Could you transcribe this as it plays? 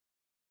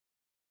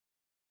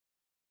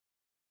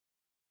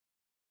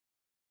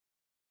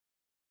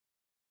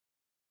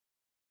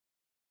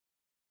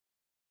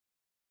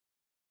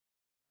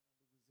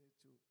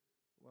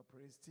wa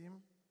praise team.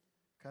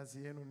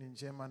 Kazi yenu ni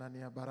njema na ni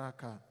ya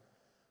baraka.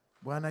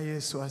 Bwana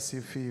Yesu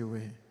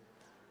asifiwe.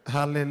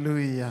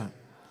 Haleluya.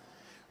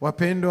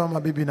 Wapendwa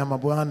mabibi na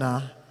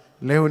mabwana,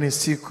 leo ni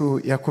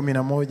siku ya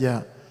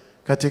 11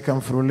 katika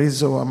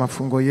mfululizo wa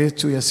mafungo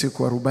yetu ya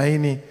siku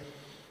 40,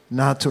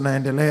 na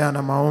tunaendelea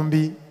na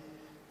maombi,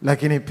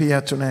 lakini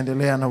pia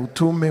tunaendelea na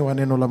utume wa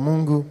neno la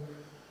Mungu.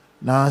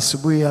 Na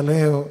asubuhi ya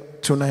leo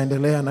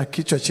tunaendelea na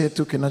kichwa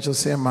chetu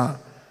kinachosema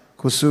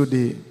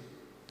kusudi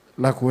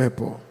la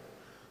kuwepo.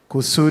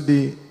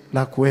 Kusudi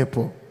la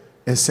kuwepo,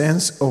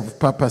 essence of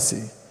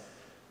purpose.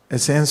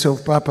 Essence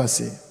of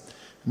purpose.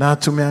 Na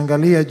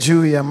tumeangalia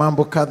juu ya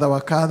mambo kadha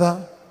wa kadha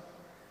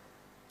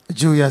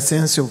juu ya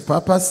sense of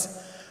purpose,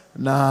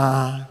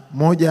 na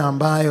moja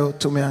ambayo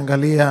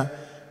tumeangalia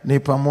ni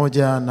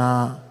pamoja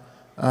na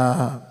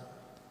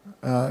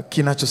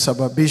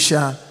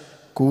kinachosababisha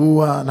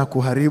kuua na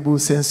kuharibu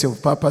sense of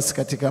purpose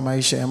katika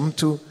maisha ya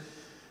mtu,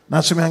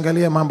 na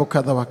tumeangalia mambo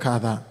kadha wa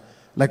kadha,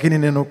 lakini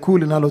neno kuu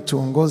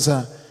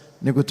linalotuongoza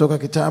ni kutoka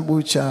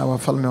kitabu cha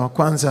Wafalme wa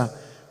kwanza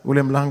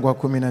ule mlango wa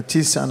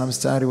 19 na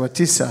mstari wa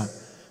 9,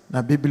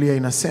 na Biblia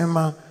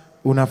inasema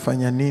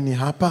unafanya nini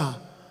hapa?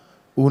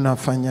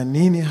 Unafanya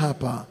nini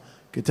hapa?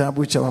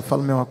 Kitabu cha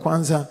Wafalme wa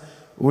kwanza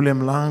ule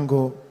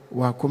mlango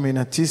wa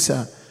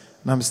 19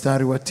 na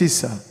mstari wa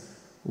 9.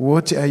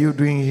 What are you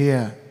doing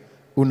here?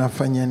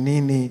 Unafanya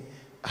nini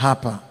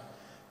hapa?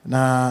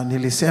 Na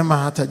nilisema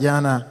hata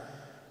jana,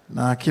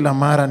 na kila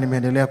mara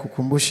nimeendelea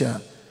kukumbusha,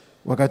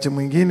 wakati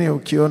mwingine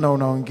ukiona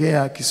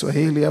unaongea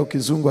Kiswahili au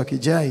Kizungu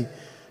akijai,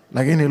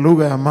 lakini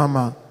lugha ya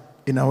mama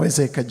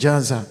inaweza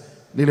ikajaza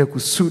lile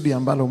kusudi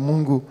ambalo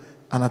Mungu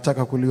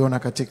anataka kuliona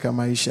katika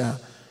maisha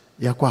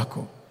ya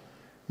kwako.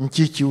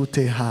 Mkiki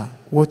uteha,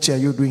 what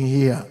are you doing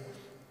here?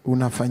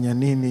 Unafanya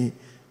nini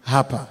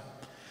hapa?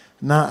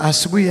 Na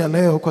asubuhi ya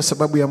leo, kwa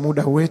sababu ya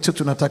muda wetu,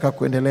 tunataka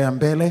kuendelea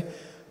mbele.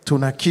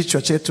 Tuna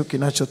kichwa chetu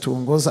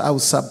kinachotuongoza au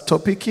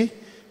subtopic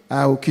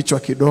au kichwa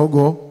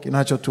kidogo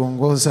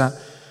kinachotuongoza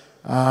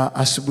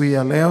asubuhi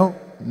ya leo: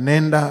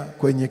 nenda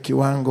kwenye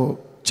kiwango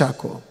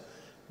chako.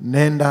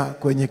 Nenda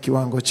kwenye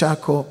kiwango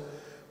chako,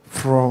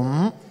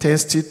 from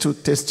test to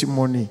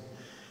testimony.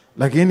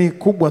 Lakini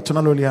kubwa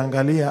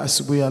tunaloliangalia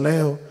asubuhi ya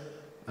leo,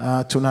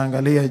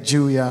 tunaangalia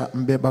juu ya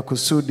mbeba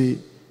kusudi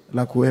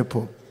la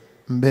kuwepo.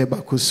 Mbeba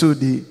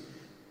kusudi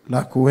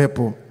la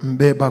kuwepo.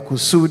 Mbeba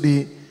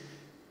kusudi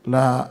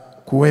la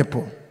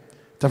kuwepo.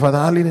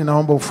 Tafadhali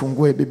ninaomba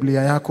ufungue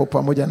Biblia yako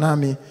pamoja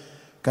nami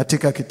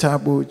katika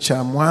kitabu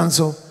cha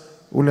Mwanzo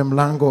ule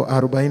mlango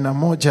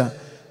 41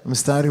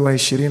 mstari wa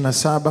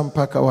 27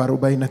 mpaka wa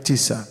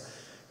 49.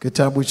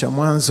 Kitabu cha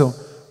Mwanzo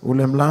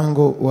ule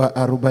mlango wa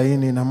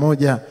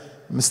 41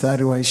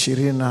 mstari wa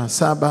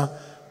 27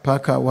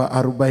 mpaka wa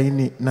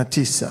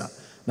 49.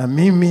 Na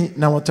mimi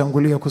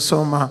nawatangulia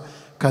kusoma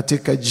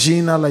katika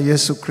jina la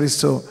Yesu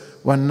Kristo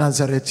wa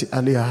Nazareti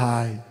aliye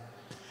hai.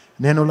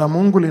 Neno la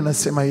Mungu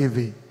linasema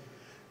hivi: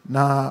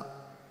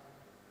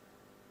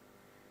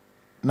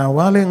 na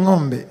wale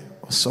ng'ombe,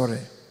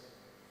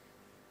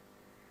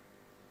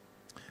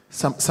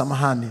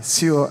 samahani,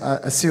 sio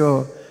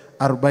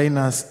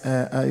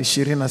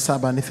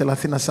 27 ni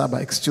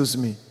 37, excuse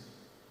me,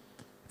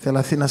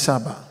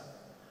 37.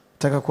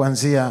 Nataka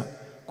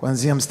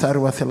kuanzia mstari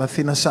wa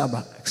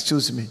 37,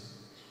 excuse me.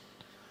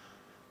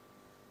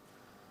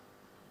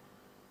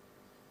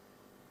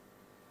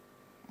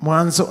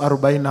 Mwanzo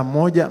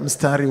 41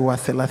 mstari wa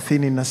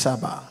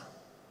 37.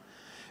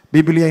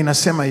 Biblia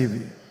inasema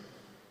hivi: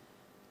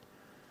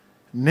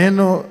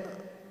 neno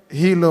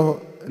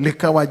hilo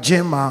likawa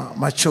jema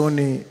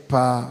machoni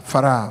pa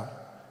Farao.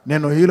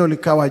 Neno hilo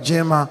likawa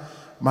jema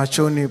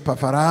machoni pa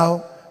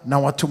Farao na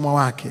watumwa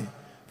wake.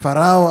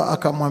 Farao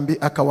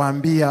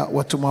akawaambia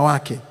watumwa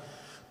wake,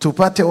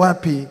 tupate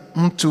wapi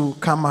mtu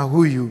kama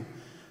huyu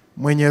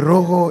mwenye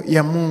roho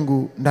ya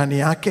Mungu ndani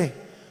yake?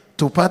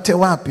 Tupate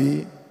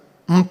wapi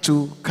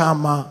mtu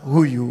kama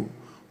huyu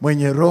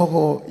mwenye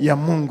roho ya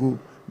Mungu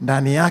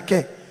ndani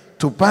yake?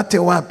 Tupate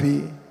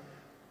wapi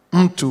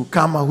mtu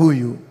kama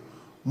huyu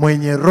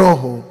mwenye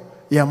roho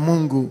ya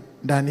Mungu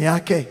ndani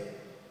yake?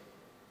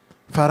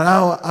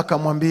 Farao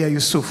akamwambia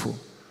Yusufu,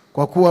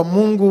 kwa kuwa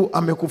Mungu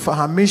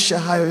amekufahamisha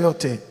hayo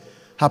yote,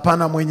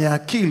 hapana mwenye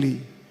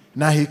akili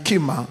na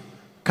hekima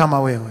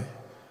kama wewe.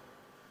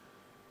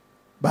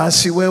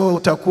 Basi wewe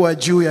utakuwa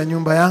juu ya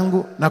nyumba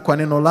yangu, na kwa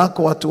neno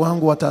lako watu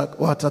wangu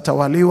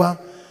watatawaliwa.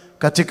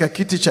 Katika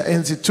kiti cha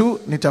enzi tu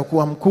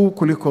nitakuwa mkuu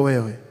kuliko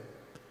wewe.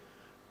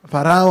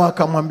 Farao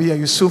akamwambia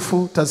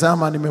Yusufu,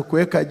 tazama,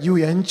 nimekuweka juu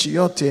ya nchi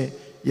yote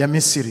ya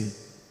Misri.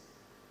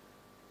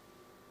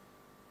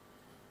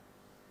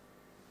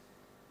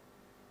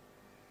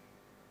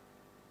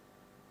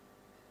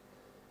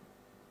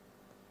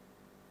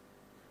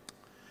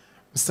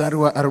 Mstari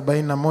wa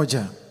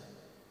 41.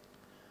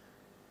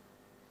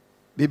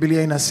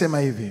 Biblia inasema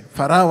hivi: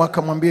 Farao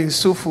akamwambia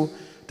Yusufu,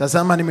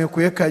 tazama,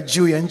 nimekuweka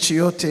juu ya nchi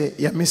yote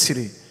ya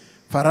Misri.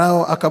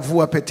 Farao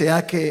akavua pete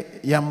yake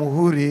ya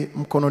muhuri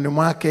mkononi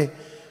mwake,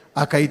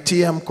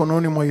 akaitia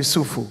mkononi mwa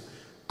Yusufu,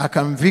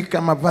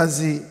 akamvika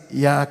mavazi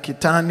ya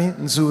kitani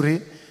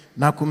nzuri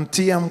na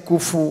kumtia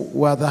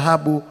mkufu wa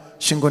dhahabu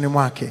shingoni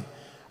mwake.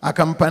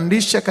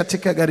 Akampandisha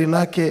katika gari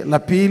lake la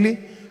pili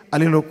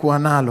alilokuwa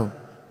nalo,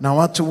 na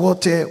watu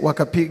wote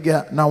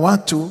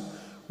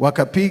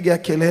wakapiga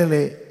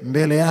kelele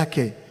mbele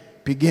yake,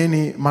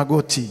 pigeni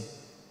magoti.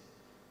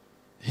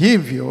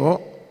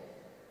 Hivyo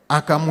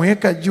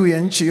akamweka juu ya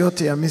nchi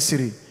yote ya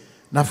Misri,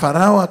 na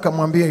Farao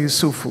akamwambia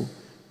Yusufu,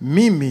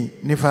 mimi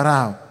ni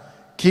Farao,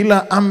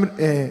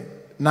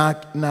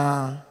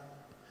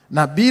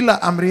 na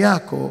bila amri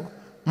yako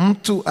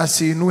mtu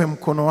asiinue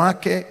mkono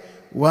wake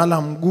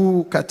wala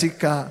mguu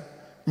katika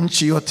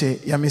nchi yote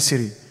ya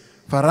Misri.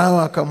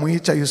 Farao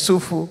akamuita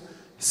Yusufu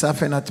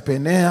Safenat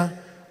Penea,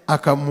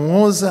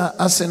 akamuoza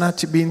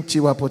Asenati binti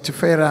wa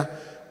Potifera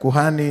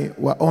kuhani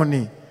wa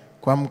Oni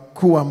kwa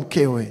mkuu wa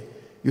mkewe.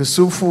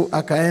 Yusufu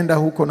akaenda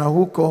huko na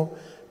huko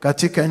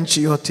katika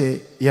nchi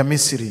yote ya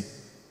Misri.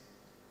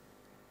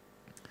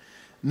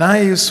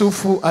 Naye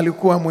Yusufu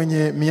alikuwa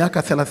mwenye miaka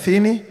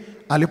 30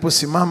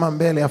 aliposimama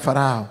mbele ya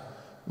Farao,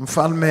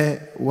 mfalme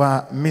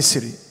wa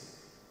Misri.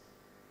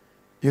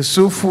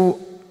 Yusufu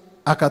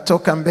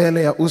akatoka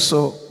mbele ya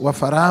uso wa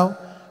Farao,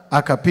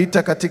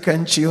 akapita katika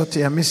nchi yote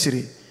ya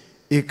Misri.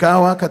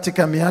 Ikawa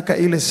katika miaka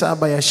ile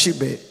 7 ya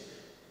shibe,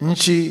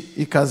 nchi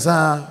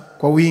ikazaa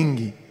kwa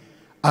wingi.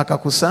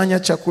 Akakusanya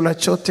chakula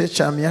chote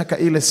cha miaka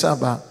ile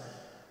 7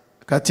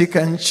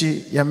 katika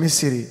nchi ya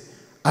Misri,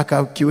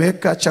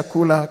 akakiweka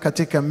chakula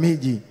katika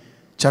miji,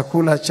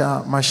 chakula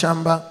cha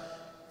mashamba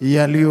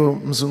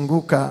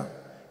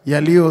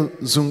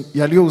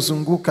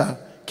yaliyouzunguka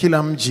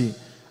kila mji,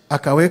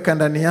 akaweka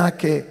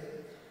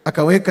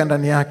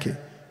ndani yake.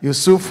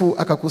 Yusufu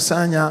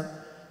akakusanya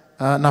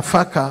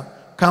nafaka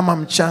kama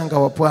mchanga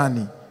wa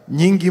pwani,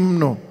 nyingi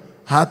mno,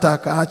 hata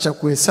akaacha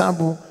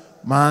kuhesabu,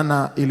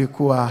 maana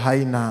ilikuwa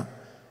haina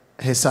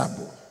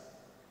hesabu.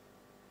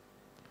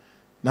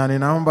 Na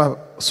ninaomba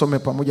some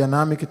pamoja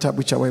nami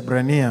kitabu cha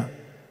Waebrania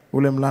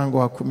ule mlango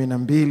wa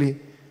 12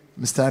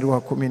 mstari wa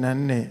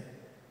 14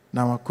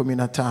 na wa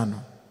 15.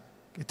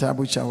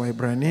 Kitabu cha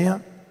Waebrania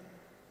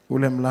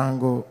ule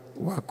mlango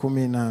wa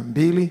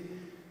 12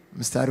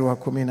 mstari wa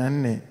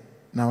 14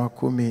 na wa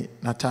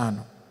 15.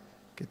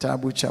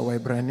 Kitabu cha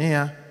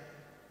Waebrania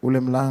ule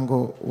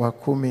mlango wa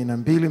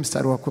 12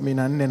 mstari wa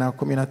 14 na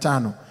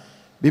 15.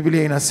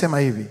 Biblia inasema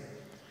hivi: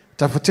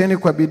 tafuteni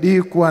kwa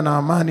bidii kuwa na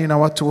amani na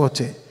watu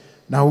wote,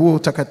 na huo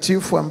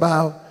utakatifu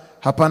ambao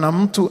hapana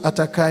mtu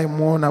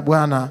atakayemuona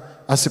Bwana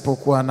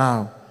asipokuwa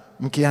nao.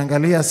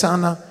 Mkiangalia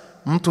sana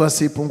mtu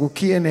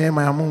asipungukie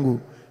neema ya Mungu,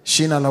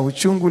 shina la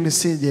uchungu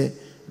lisije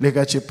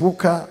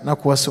likachipuka na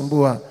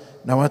kuwasumbua,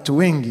 na watu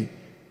wengi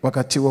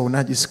wakatiwa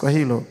unajisi kwa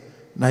hilo.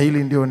 Na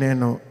hili ndio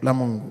neno la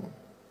Mungu.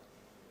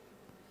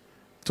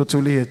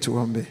 Tutulie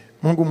tuombe.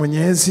 Mungu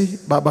Mwenyezi,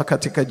 Baba,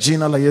 katika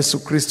jina la Yesu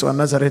Kristo wa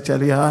Nazareti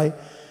aliye hai,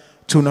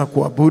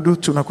 tunakuabudu,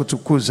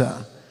 tunakutukuza.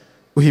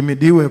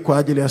 Uhimidiwe kwa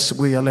ajili ya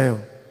asubuhi ya leo.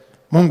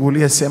 Mungu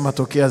uliyesema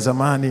tokea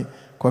zamani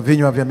kwa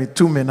vinywa vya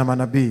mitume na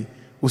manabii,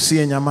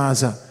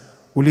 usiyenyamaza,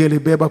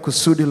 uliyelibeba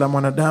kusudi la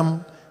mwanadamu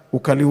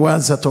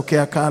ukaliwaza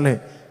tokea kale,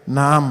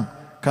 naam,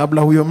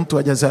 kabla huyo mtu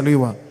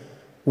hajazaliwa.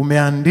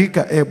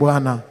 Umeandika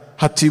Bwana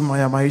hatima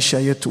ya maisha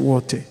yetu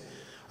wote.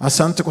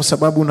 Asante kwa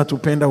sababu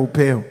unatupenda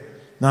upeo,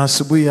 na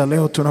asubuhi ya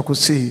leo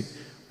tunakusihi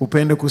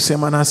upende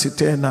kusema nasi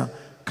tena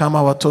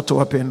kama watoto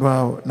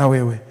wapendwao na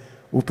wewe.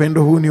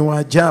 Upendo huu ni wa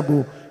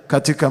ajabu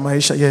katika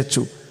maisha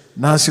yetu,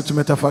 nasi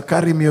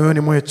tumetafakari mioyoni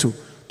mwetu,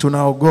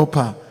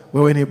 tunaogopa.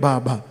 Wewe ni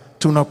Baba,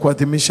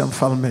 tunakuadhimisha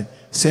Mfalme.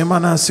 Sema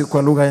nasi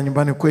kwa lugha ya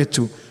nyumbani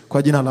kwetu,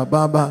 kwa jina la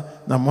Baba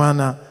na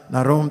Mwana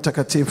na Roho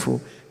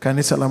Mtakatifu.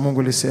 Kanisa la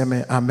Mungu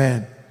liseme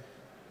amen.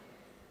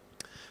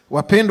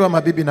 Wapendwa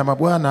mabibi na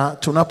mabwana,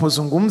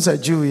 tunapozungumza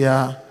juu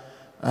ya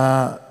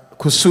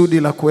kusudi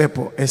la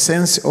kuwepo,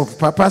 essence of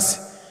purpose,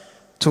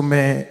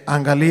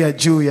 tumeangalia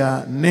juu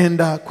ya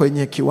nenda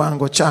kwenye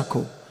kiwango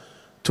chako.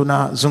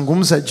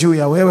 Tunazungumza juu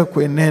ya wewe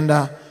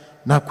kuenenda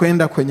na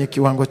kwenda kwenye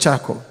kiwango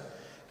chako.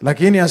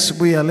 Lakini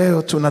asubuhi ya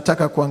leo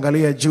tunataka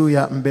kuangalia juu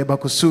ya mbeba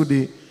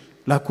kusudi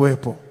la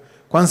kuwepo.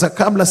 Kwanza,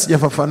 kabla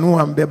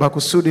sijafafanua mbeba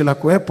kusudi la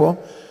kuwepo,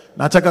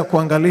 nataka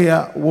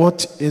kuangalia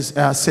what is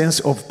a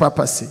sense of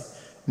purpose.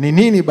 Ni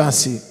nini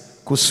basi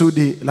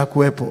kusudi la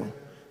kuwepo?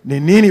 Ni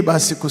nini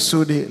basi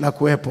kusudi la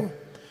kuwepo?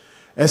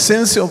 A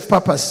sense of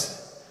purpose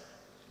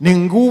ni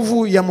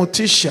nguvu ya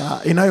motisha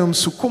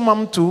inayomsukuma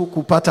mtu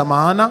kupata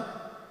maana,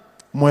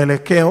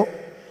 mwelekeo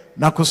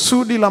na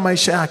kusudi la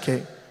maisha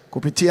yake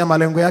kupitia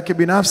malengo yake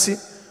binafsi,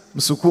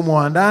 msukumo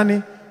wa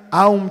ndani,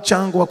 au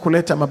mchango wa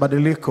kuleta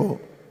mabadiliko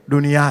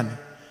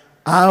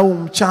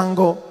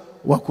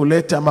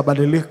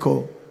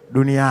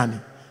duniani.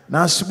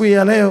 Na asubuhi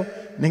ya leo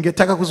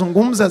ningetaka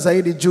kuzungumza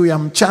zaidi juu ya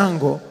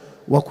mchango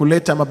wa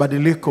kuleta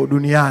mabadiliko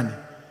duniani.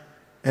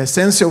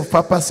 Essence of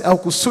purpose au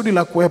kusudi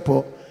la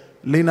kuwepo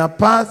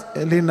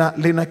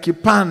lina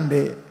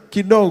kipande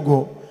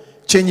kidogo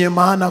chenye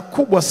maana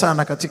kubwa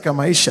sana katika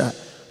maisha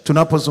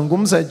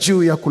tunapozungumza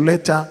juu ya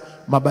kuleta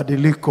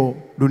mabadiliko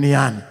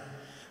duniani.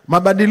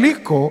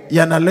 Mabadiliko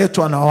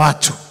yanaletwa na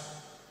watu.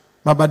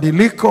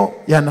 Mabadiliko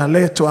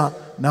yanaletwa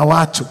na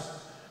watu.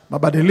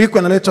 Mabadiliko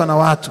yanaletwa na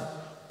watu.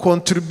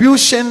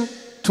 Contribution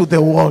to the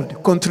world.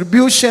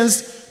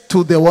 Contributions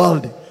to the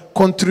world.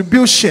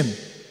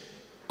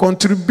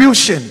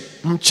 Contribution,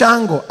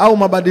 mchango au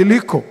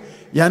mabadiliko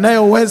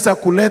yanayoweza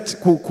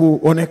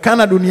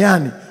kuonekana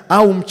duniani,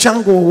 au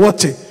mchango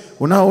wowote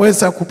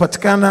unaoweza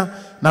kupatikana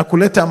na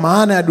kuleta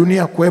maana ya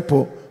dunia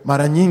kuwepo,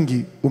 mara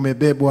nyingi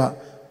umebebwa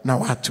na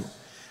watu.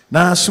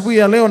 Na asubuhi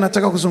ya leo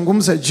nataka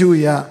kuzungumza juu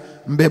ya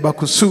mbeba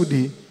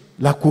kusudi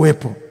la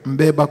kuwepo.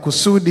 Mbeba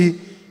kusudi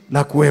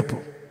la kuwepo.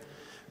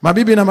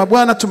 Mabibi na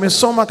mabwana,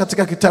 tumesoma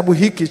katika kitabu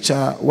hiki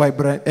cha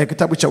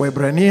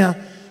Waebrania,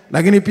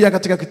 lakini pia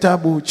katika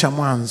kitabu cha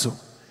Mwanzo.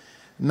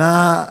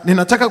 Na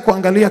ninataka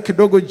kuangalia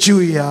kidogo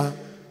juu ya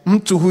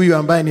mtu huyu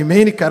ambaye ni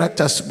main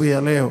character asubuhi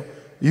ya leo,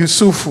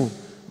 Yusufu,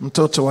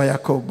 mtoto wa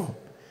Yakobo.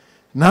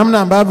 Namna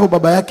ambavyo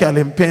baba yake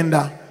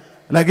alimpenda,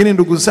 lakini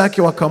ndugu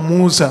zake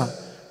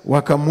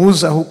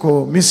wakamuuza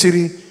huko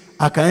Misri,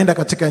 akaenda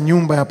katika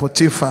nyumba ya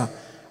Potifa,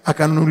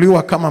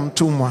 akanunuliwa kama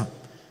mtumwa.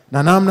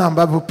 Na namna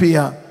ambavyo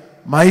pia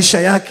maisha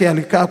yake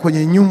yalikaa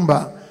kwenye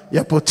nyumba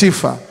ya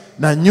Potifa,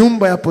 na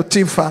nyumba ya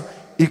Potifa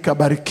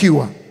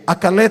ikabarikiwa.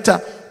 Akaleta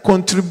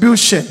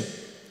contribution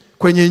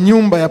kwenye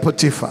nyumba ya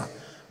Potifa.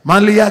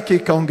 Mali yake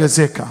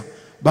ikaongezeka.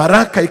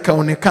 Baraka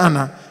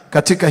ikaonekana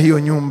katika hiyo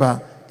nyumba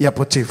ya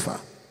Potifa.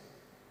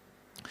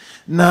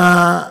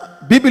 Na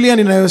Biblia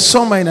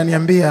ninayosoma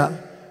inaniambia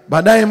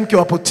baadaye mke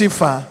wa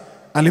Potifa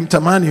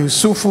alimtamani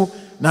Yusufu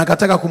na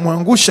akataka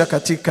kumwangusha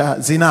katika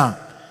zinaa.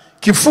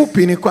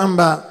 Kifupi ni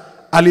kwamba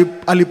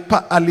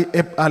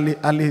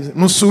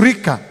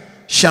alinusurika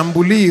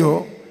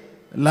shambulio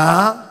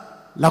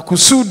la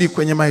kusudi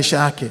kwenye maisha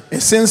yake. A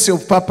sense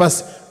of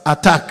purpose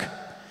attack.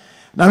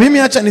 Na mimi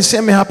acha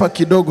niseme hapa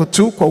kidogo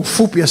tu kwa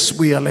ufupi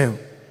asubuhi ya leo.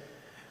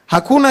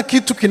 Hakuna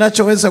kitu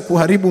kinachoweza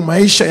kuharibu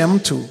maisha ya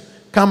mtu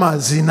kama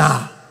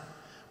zinaa.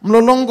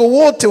 Mlolongo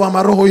wote wa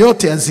maroho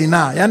yote ya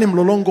zinaa, yani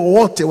mlolongo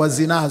wote wa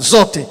zinaa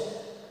zote,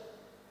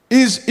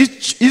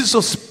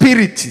 hizo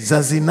spirit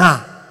za zinaa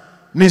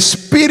ni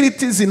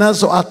spirit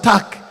zinazo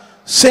attack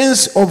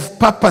sense of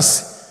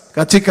purpose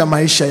katika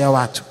maisha ya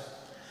watu.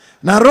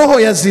 Na roho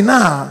ya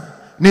zinaa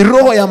ni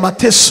roho ya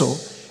mateso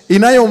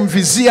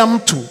inayomvizia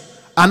mtu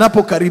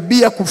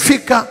anapokaribia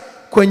kufika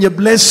kwenye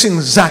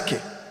blessings zake.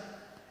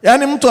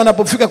 Yani mtu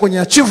anapofika kwenye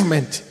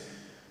achievement,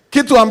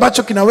 kitu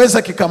ambacho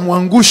kinaweza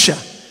kikamwangusha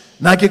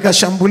na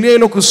kikashambulia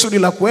hilo kusudi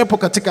la kuwepo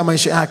katika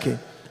maisha yake,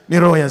 ni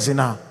roho ya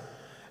zinaa.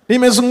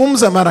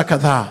 Nimezungumza mara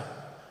kadhaa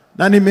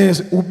na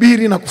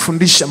nimehubiri na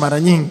kufundisha mara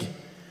nyingi,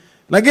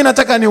 lakini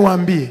nataka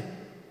niwaambie,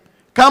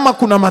 kama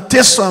kuna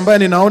mateso ambayo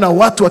ninaona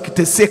watu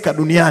wakiteseka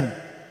duniani,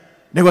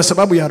 ni kwa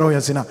sababu ya roho ya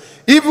zinaa.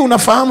 Hivi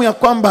unafahamu ya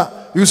kwamba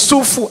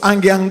Yusufu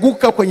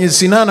angeanguka kwenye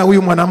zinaa na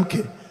huyu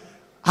mwanamke,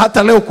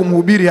 hata leo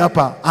kumhubiri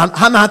hapa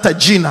hana hata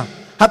jina,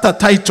 hata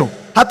title,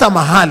 hata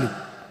mahali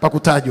pa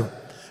kutajwa.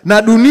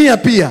 Na dunia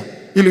pia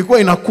ilikuwa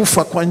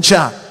inakufa kwa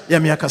njaa ya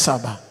miaka 7.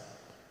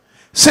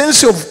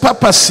 Sense of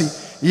purpose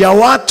ya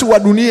watu wa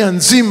dunia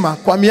nzima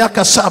kwa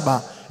miaka 7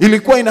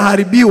 ilikuwa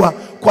inaharibiwa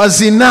kwa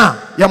zinaa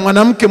ya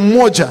mwanamke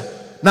mmoja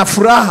na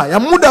furaha ya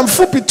muda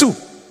mfupi tu.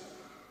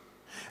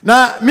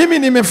 Na mimi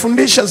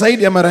nimefundisha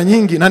zaidi ya mara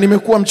nyingi, na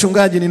nimekuwa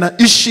mchungaji,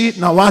 ninaishi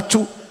na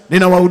watu,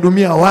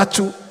 ninawahudumia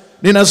watu,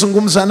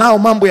 ninazungumza nao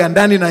mambo ya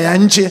ndani na ya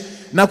nje,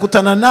 na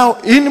kutana nao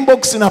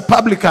inbox na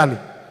publicly.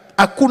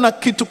 Hakuna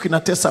kitu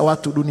kinatesa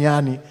watu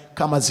duniani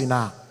kama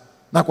zinaa,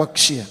 na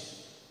kuhakikishia.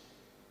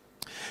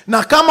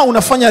 Na kama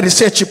unafanya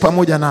research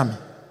pamoja nami,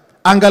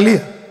 angalia,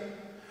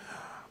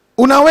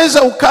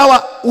 unaweza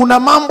ukawa una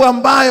mambo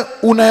ambayo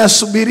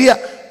unayasubiria,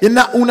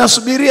 na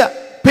unasubiria,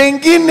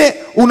 pengine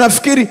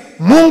unafikiri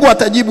Mungu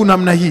atajibu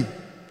namna hii,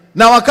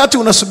 na wakati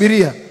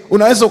unasubiria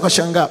unaweza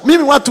ukashangaa.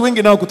 Mimi watu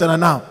wengi nao kutana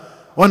nao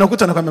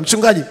wanakuta na kwambia,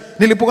 mchungaji,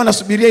 nilipokuwa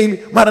nasubiria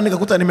hili, mara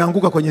nikakuta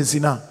nimeanguka kwenye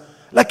zinaa.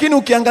 Lakini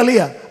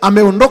ukiangalia,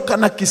 ameondoka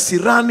na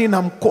kisirani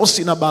na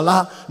mkosi na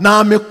balaa, na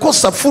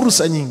amekosa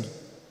fursa nyingi.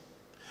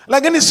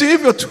 Lakini si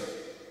hivyo tu,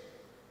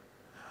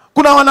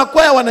 kuna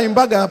wanakwaya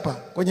wanaimbaga hapa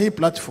kwenye hii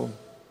platform,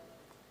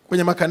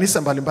 kwenye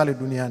makanisa mbalimbali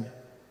duniani,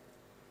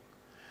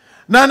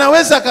 na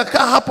anaweza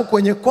akakaa hapo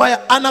kwenye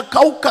kwaya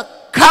anakauka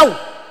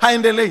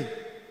haendelei.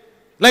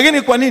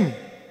 Lakini kwa nini?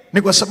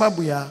 Ni kwa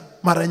sababu ya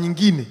mara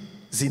nyingine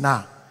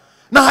zinaa.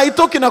 Na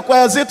haitoki na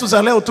kwaya zetu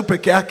za leo tu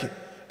peke yake.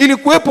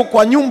 Ilikuwepo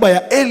kwa nyumba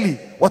ya Eli,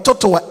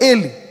 watoto wa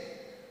Eli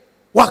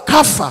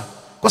wakafa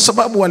kwa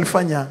sababu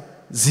walifanya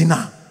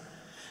zinaa.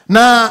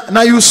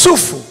 Na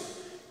Yusufu,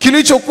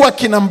 kilichokuwa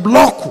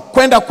kinambloku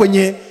kwenda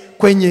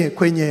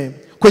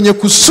kwenye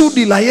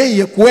kusudi la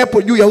yeye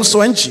kuwepo juu ya uso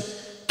wa nchi,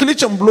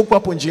 kilichombloku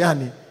hapo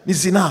njiani ni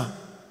zinaa.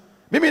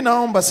 Mimi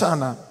naomba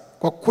sana,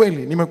 kwa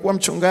kweli nimekuwa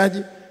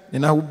mchungaji,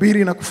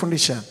 ninahubiri na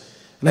kufundisha,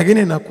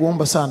 lakini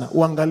nakuomba sana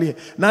uangalie.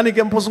 Na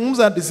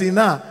nikempozungumza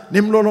zinaa,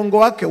 ni mlolongo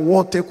wake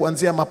wote,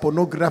 kuanzia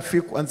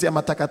mapornography, kuanzia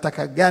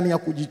matakataka gani ya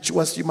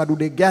kujichua, si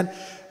madude gani,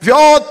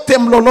 vyote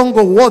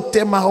mlolongo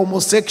wote,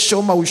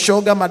 mahomosexual,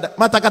 maushoga,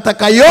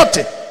 matakataka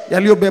yote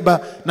yaliyobeba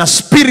na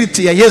spirit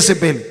ya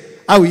Jezebel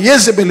au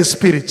Jezebel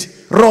spirit,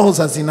 roho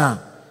za zinaa.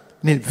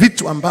 Ni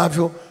vitu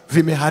ambavyo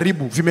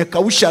vimeharibu,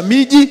 vimekausha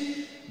miji,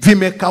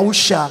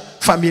 vimekausha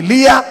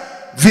familia,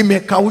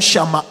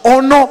 vimekausha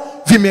maono,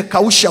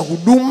 vimekausha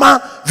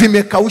huduma,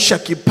 vimekausha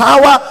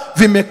kipawa,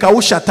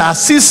 vimekausha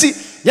taasisi.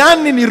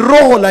 Yani ni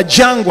roho la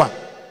jangwa.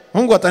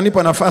 Mungu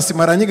atanipa nafasi,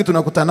 mara nyingi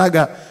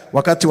tunakutanaga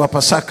wakati wa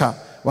Pasaka,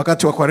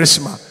 wakati wa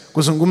Kwaresma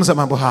kuzungumza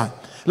mambo haya.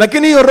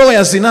 Lakini hiyo roho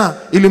ya zinaa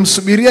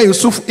ilimsubiria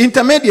Yusufu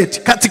intermediate,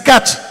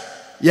 katikati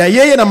ya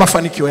yeye na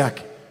mafanikio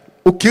yake.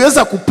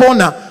 Ukiweza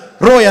kupona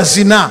roho ya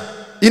zinaa,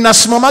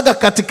 inasimamaga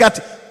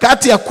katikati,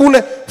 kati ya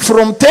kule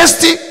from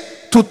test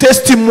to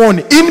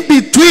testimony, in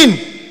between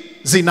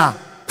zinaa.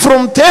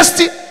 From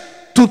test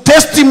to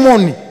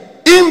testimony,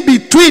 in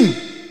between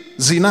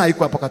zinaa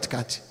iko hapo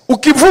katikati.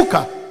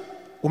 Ukivuka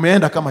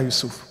umeenda kama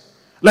Yusufu,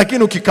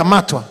 lakini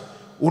ukikamatwa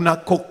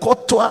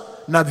unakokotwa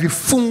na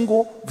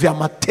vifungo vya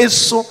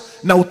mateso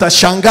na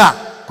utashangaa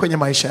kwenye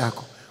maisha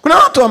yako. Kuna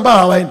watu ambao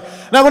hawaendi,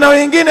 na kuna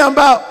wengine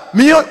ambao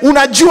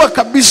unajua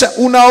kabisa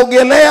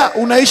unaogelea,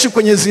 unaishi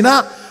kwenye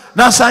zinaa,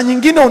 na saa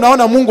nyingine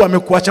unaona Mungu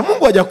amekuacha.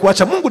 Mungu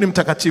hajakuacha. Mungu ni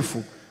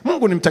mtakatifu.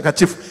 Mungu ni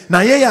mtakatifu,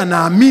 na yeye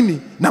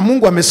anaamini, na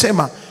Mungu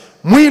amesema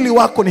mwili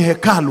wako ni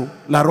hekalu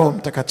la Roho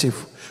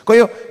Mtakatifu. Kwa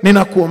hiyo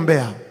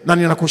ninakuombea na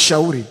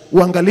ninakushauri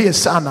uangalie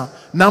sana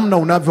namna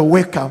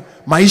unavyoweka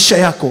maisha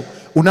yako,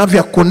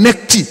 unavyo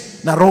connect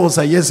na roho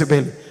za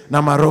Jezebel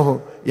na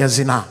maroho ya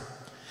zinaa.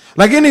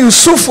 Lakini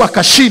Yusufu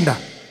akashinda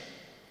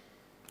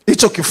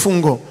hicho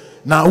kifungo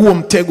na huo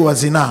mtego wa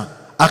zinaa,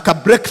 aka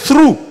break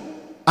through.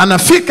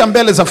 Anafika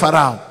mbele za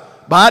Farao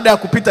baada ya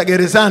kupita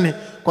gerezani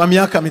kwa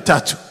miaka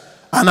 3.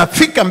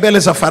 Anafika mbele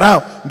za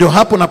Farao, ndio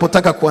hapo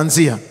napotaka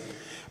kuanzia.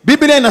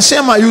 Biblia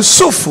inasema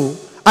Yusufu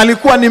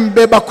alikuwa ni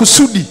mbeba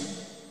kusudi.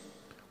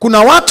 Kuna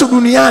watu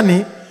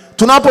duniani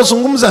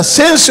tunapozungumza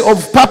sense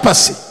of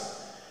purpose,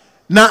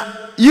 na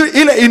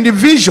ile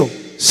individual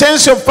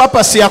sense of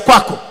purpose ya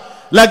kwako,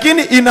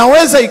 lakini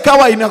inaweza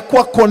ikawa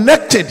inakuwa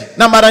connected,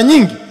 na mara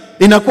nyingi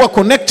inakuwa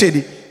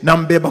connected na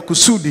mbeba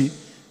kusudi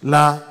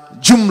la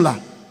jumla.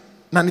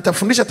 Na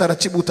nitafundisha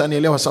taratibu,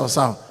 utanielewa sawa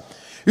sawa.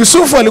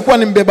 Yusufu alikuwa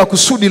ni mbeba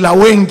kusudi la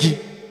wengi.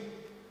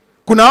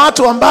 Kuna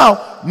watu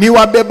ambao ni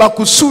wabeba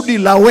kusudi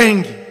la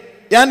wengi,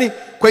 yani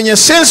kwenye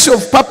sense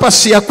of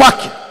purpose ya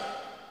kwake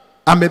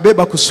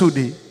amebeba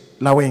kusudi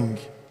la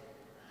wengi.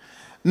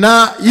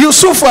 Na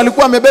Yusufu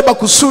alikuwa amebeba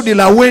kusudi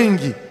la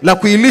wengi la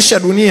kuilisha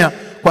dunia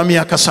kwa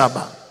miaka 7.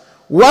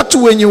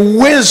 Watu wenye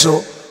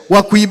uwezo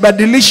wa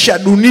kuibadilisha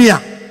dunia.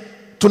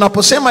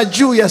 Tunaposema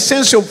juu ya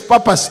sense of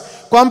purpose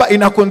kwamba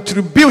ina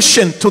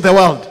contribution to the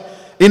world,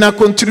 ina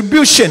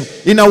contribution,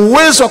 ina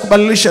uwezo wa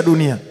kubadilisha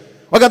dunia.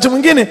 Wakati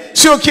mwingine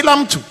sio kila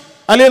mtu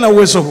aliye na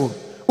uwezo huo.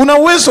 Una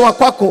uwezo wa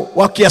kwako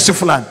wa kiasi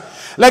fulani,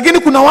 lakini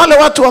kuna wale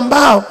watu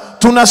ambao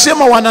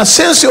tunasema wana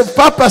sense of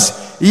purpose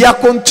ya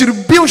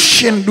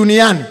contribution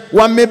duniani.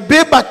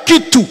 Wamebeba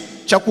kitu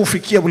cha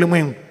kufikia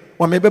ulimwengu,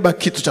 wamebeba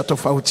kitu cha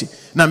tofauti,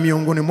 na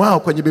miongoni mwao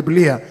kwenye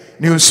Biblia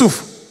ni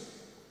Yusufu.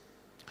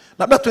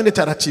 Labda twende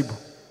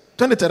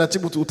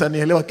taratibu tu,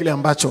 utanielewa kile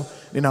ambacho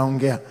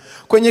ninaongea.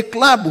 Kwenye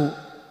klabu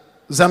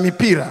za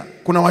mipira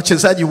kuna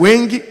wachezaji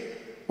wengi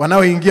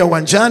wanaoingia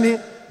uwanjani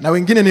na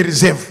wengine ni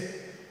reserve.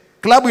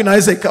 Klabu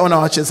inaweza ikawa na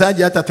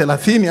wachezaji hata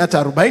 30,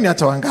 hata 40,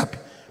 hata wangapi,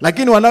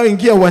 lakini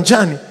wanaoingia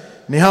uwanjani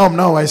ni hao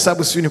mnao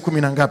wahesabu sio ni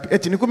 10 na ngapi.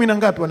 Eti ni 10 na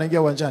ngapi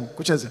wanaingia uwanjani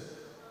kucheza?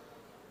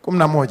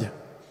 11.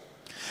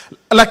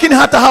 Lakini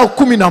hata hao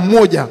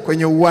 11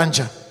 kwenye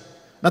uwanja,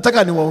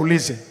 nataka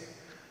niwaulize,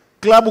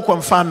 klabu kwa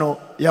mfano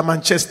ya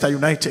Manchester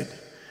United,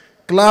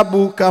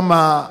 klabu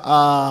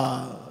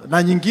kama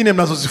na nyingine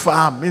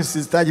mnazozifahamu, mimi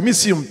sizitaji, mimi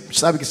si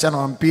mshabiki sana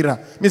wa mpira,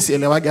 mimi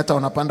sielewagi hata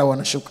wanapanda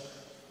wanashuka.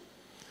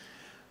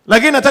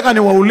 Lakini nataka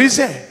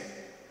niwaulize,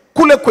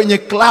 kule kwenye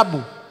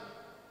klabu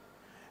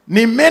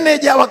ni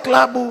manager wa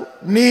klabu,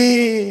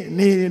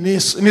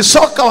 ni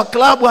soka wa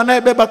klabu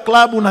anayebeba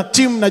klabu na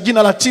timu na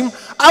jina la timu,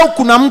 au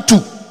kuna mtu?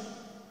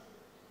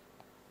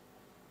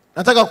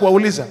 Nataka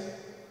kuwauliza,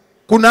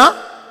 kuna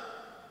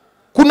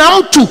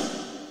mtu?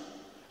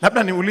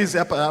 Labda niulize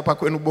hapa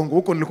kwenu Bongo,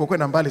 huko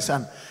nilikokwenda mbali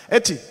sana.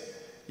 Eti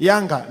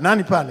Yanga,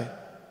 nani pale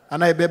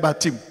anayebeba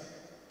timu,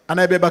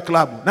 anayebeba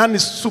klabu? Nani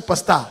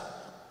superstar?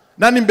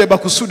 Nani mbeba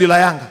kusudi la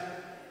Yanga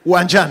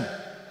uwanjani?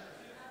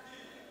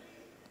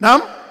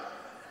 Naam?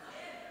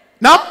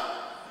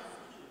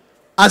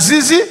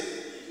 Azizi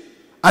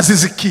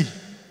Ki.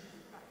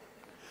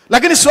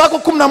 Lakini si wako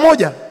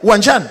 11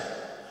 uwanjani,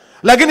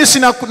 lakini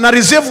sina na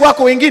reserve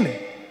wako wengine,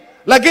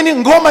 lakini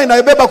ngoma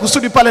inayobeba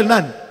kusudi pale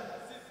nani?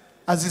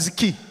 Azizi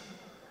Ki.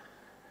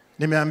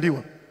 Nimeambiwa,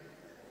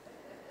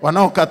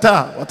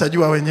 wanaokataa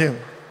watajua wenyewe.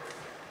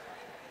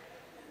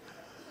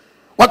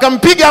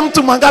 Wakampiga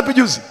mtu mangapi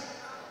juzi?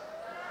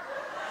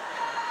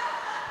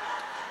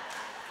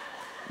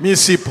 Mimi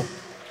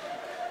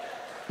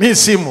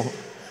simo.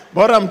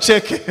 Bora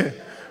mcheke.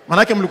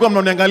 Manake mlikuwa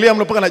mnaniangalia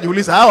mlipaka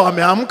najiuliza, hao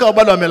wameamka au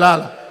bado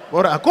wamelala?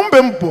 Bora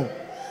kumbe mpo.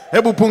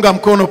 Hebu punga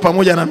mkono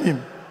pamoja na mimi.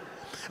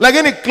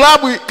 Lakini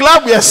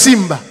klabu ya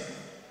Simba,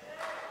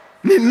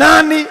 ni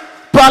nani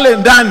pale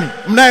ndani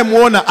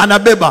mnayemuona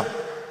anabeba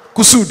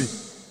kusudi?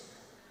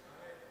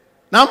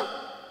 Naam?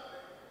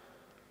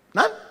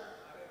 Nani?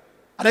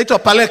 Anaitwa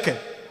Paleke.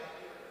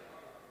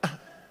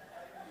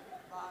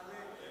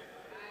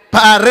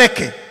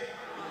 Pareke.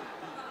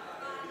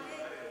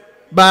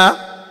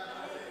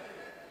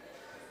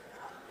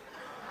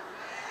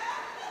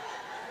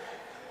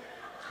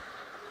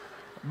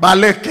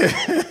 Baleke.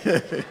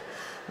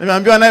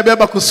 Nimeambiwa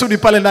anayebeba kusudi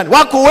pale ndani.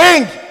 Wako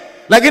wengi,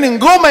 lakini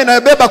ngoma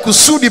inayobeba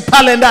kusudi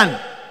pale ndani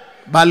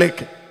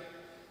Baleke.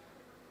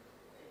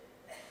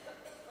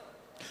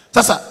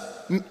 Sasa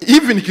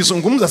hivi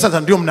nikizungumza sasa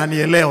ndio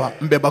mnanielewa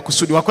mbeba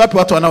kusudi. Wako wapi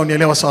watu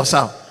wanaonielewa sawa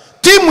sawa?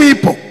 Timu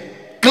ipo,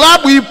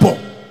 klabu ipo,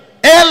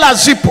 hela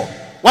zipo,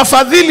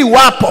 wafadhili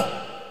wapo,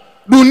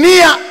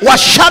 dunia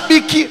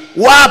washabiki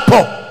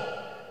wapo,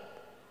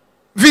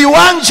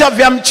 viwanja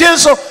vya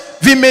mchezo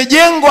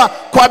vimejengwa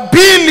kwa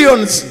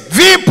billions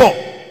vipo,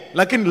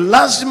 lakini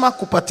lazima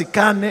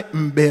kupatikane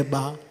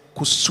mbeba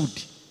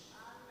kusudi.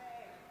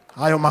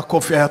 Hayo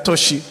makofi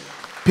hayatoshi.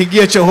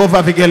 Pigie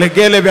Jehova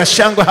vigelegele vya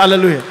shangwe,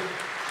 haleluya.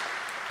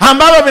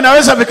 Ambao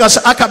vinaweza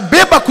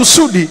akabeba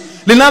kusudi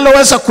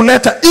linaloweza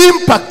kuleta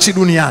impact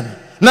duniani,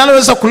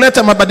 linaloweza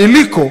kuleta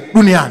mabadiliko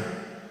duniani.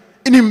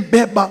 Ni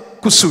mbeba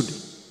kusudi.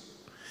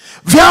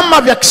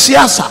 Vyama vya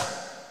kisiasa,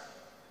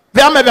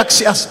 vyama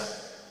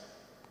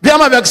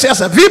vya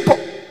kisiasa vipo,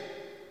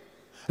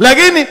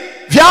 lakini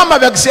vyama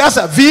vya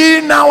kisiasa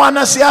vina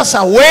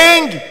wanasiasa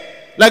wengi,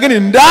 lakini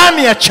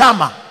ndani ya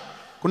chama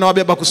kuna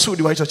wabeba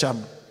kusudi wa hicho chama.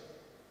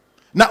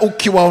 Na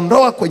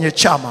ukiwaondoa kwenye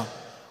chama,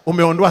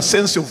 umeondoa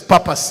sense of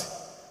purpose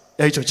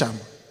ya hicho chama.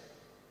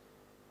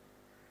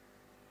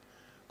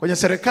 Kwenye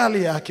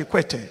serikali ya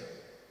Kikwete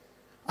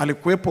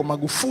alikuwepo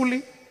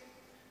Magufuli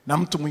na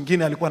mtu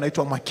mwingine alikuwa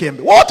anaitwa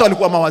Makembe. Wote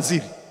walikuwa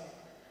mawaziri,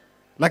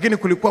 lakini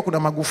kulikuwa kuna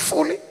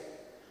Magufuli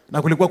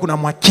na kulikuwa kuna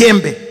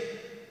Makembe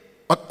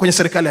kwenye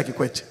serikali ya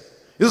Kikwete.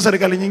 Hizo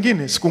serikali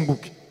nyingine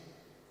sikumbuki.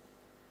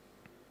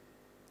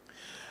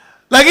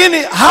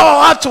 Lakini hawa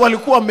watu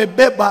walikuwa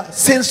wamebeba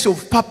sense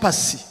of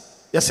purpose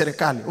ya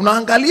serikali.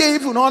 Unaangalia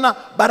hivi unaona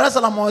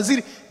baraza la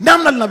mawaziri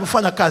namna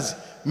linavyofanya kazi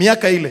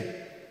miaka ile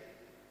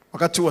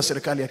wakati wa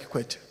serikali ya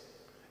Kikwete.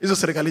 Hizo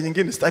serikali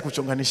nyingine sitaki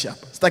kuchonganisha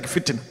hapa, sitaki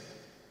fitina.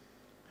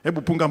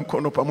 Hebu punga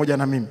mkono pamoja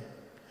na mimi.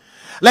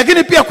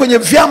 Lakini pia kwenye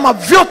vyama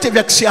vyote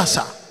vya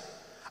kisiasa,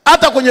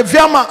 hata kwenye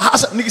vyama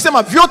hasa,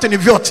 nikisema vyote ni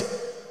vyote,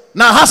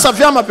 na hasa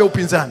vyama vya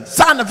upinzani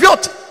sana,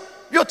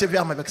 vyote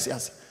vyama vya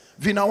kisiasa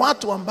vina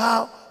watu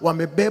ambao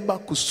wamebeba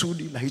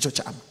kusudi la hicho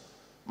chama.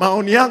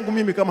 Maoni yangu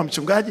mimi kama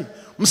mchungaji,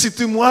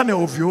 msitimuane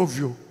ovyo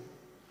ovyo.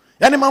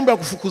 Yaani mambo ya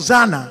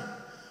kufukuzana,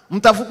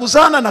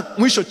 mtafukuzana na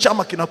mwisho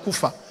chama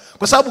kinakufa.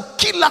 Kwa sababu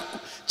kila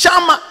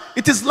chama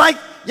it is like,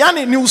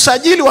 yani ni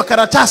usajili wa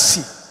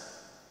karatasi,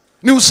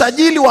 ni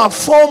usajili wa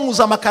fomu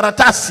za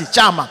makaratasi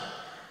chama.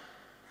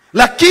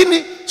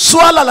 Lakini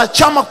swala la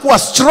chama kuwa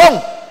strong,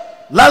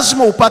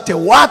 lazima upate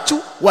watu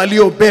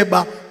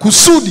waliobeba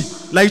kusudi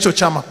la hicho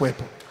chama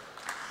kuwepo.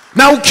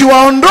 Na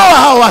ukiwaondoa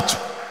hao watu,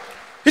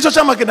 hicho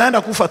chama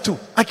kinaenda kufa tu,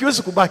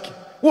 hakiwezi kubaki.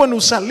 Huo ni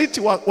usaliti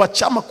wa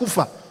chama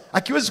kufa,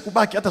 hakiwezi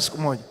kubaki hata siku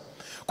moja.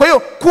 Kwa hiyo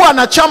kuwa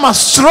na chama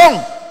strong,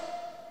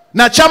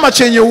 na chama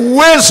chenye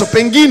uwezo,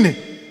 pengine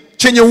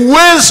chenye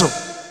uwezo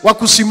wa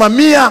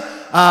kusimamia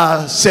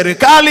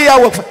serikali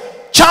au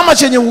chama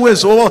chenye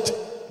uwezo wote,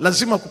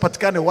 lazima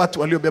kupatikane watu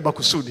waliobeba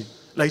kusudi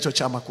la hicho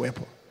chama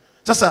kuwepo.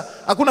 Sasa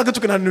hakuna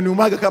kitu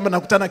kinaniumaga kama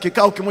nakutana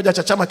kikao kimoja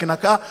cha chama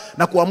kinakaa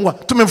na kuamua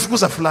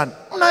tumemfukuza fulani.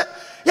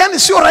 Yani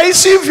sio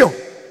rahisi hivyo.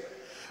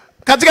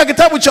 Katika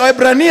kitabu cha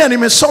Waebrania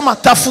nimesoma,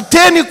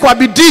 tafuteni kwa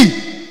bidii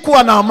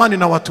kuwa na amani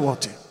na watu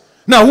wote,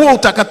 na huo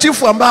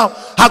utakatifu ambao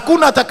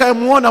hakuna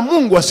atakayemuona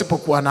Mungu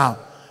asipokuwa nao.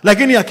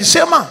 Lakini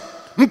akisema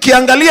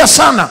mkiangalia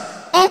sana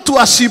mtu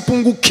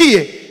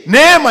asipungukie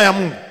neema ya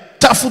Mungu,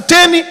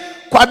 tafuteni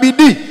kwa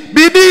bidii.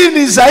 Bidii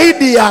ni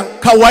zaidi ya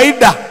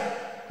kawaida,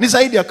 ni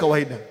zaidi ya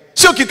kawaida.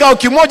 Sio kikao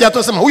kimoja tu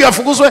asema huyu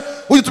afukuzwe,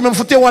 huyu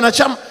tumemfutia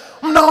wanachama.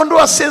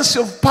 Mnaondoa sense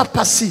of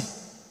purpose.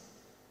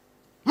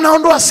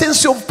 Mnaondoa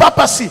sense of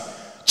purpose.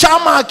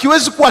 Chama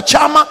hakiwezi kuwa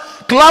chama,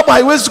 klabu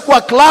haiwezi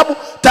kuwa klabu,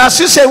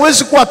 taasisi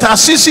haiwezi kuwa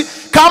taasisi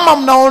kama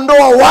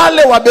mnaondoa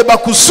wale wabeba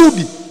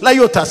kusudi la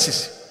hiyo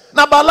taasisi.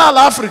 Na balaa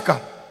la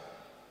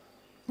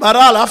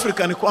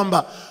Afrika ni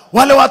kwamba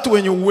wale watu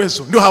wenye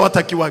uwezo ndio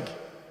hawatakiwagi.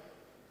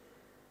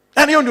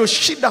 Yaani hiyo ndio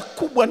shida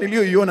kubwa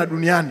niliyoiona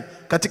duniani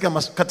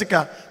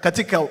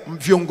katika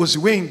viongozi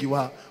wengi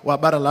wa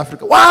bara la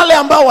Afrika. Wale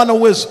ambao wana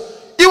uwezo,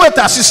 iwe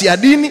taasisi ya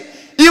dini,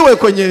 iwe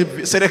kwenye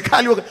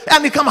serikali,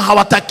 yani kama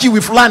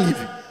hawatakiwi fulani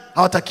hivi,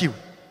 hawatakiwi.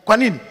 Kwa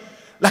nini?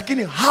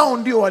 Lakini hao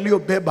ndio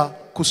waliobeba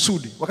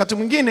kusudi. Wakati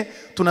mwingine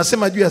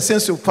tunasema juu ya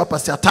sense of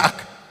purpose attack,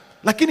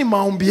 lakini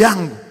maombi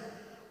yangu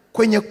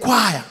kwenye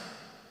kwaya,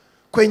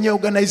 kwenye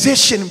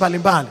organization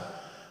mbalimbali,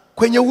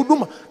 kwenye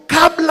huduma,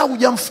 kabla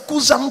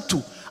hujamfukuza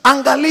mtu,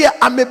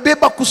 angalia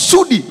amebeba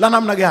kusudi la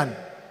namna gani.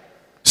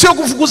 Sio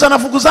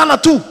kufukuzana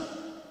tu.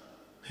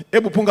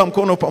 Hebu punga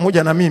mkono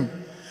pamoja na mimi.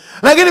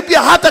 Lakini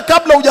pia hata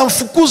kabla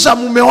hujamfukuza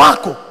mume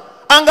wako,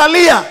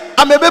 angalia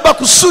amebeba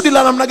kusudi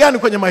la namna gani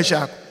kwenye maisha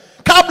yako.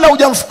 Kabla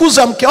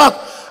hujamfukuza mke wako,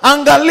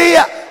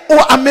 angalia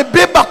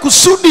amebeba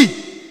kusudi.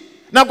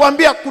 Na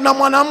kuambia kuna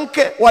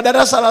mwanamke wa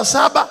darasa la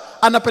 7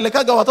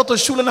 anapelekaga watoto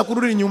shule na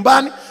kurudi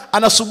nyumbani,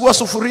 anasugua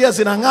sufuria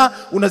zinang'aa,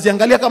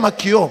 unaziangalia kama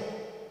kioo.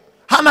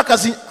 Hana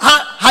kazi,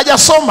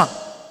 hajasoma.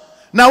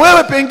 Na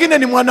wewe pengine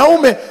ni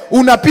mwanaume,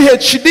 una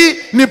PhD,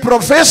 ni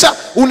profesa,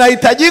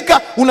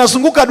 unahitajika,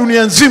 unazunguka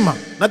dunia nzima.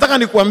 Nataka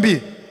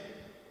nikuambie,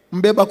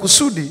 mbeba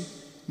kusudi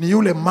ni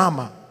yule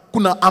mama.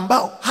 Kuna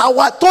ambao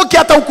hawatoki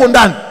hata huko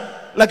ndani,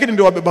 lakini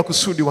ndio wabeba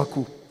kusudi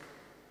wakuu.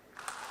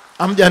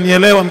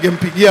 Hamjanielewa,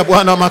 mngempigia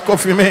Bwana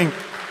makofi mengi.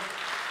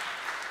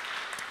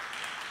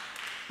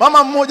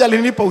 Mama mmoja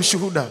alinipa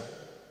ushuhuda.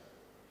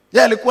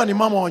 Yeye alikuwa ni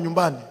mama wa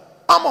nyumbani.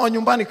 Mama wa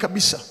nyumbani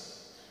kabisa.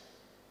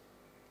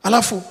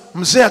 Alafu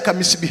mzee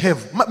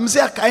akamisbehave.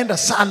 Mzee akaenda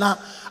sana,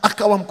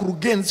 akawa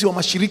mkurugenzi wa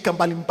mashirika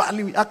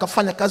mbalimbali,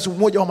 akafanya kazi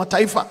Umoja wa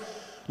Mataifa.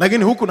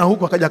 Lakini huku na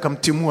huku akaja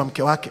akamtimua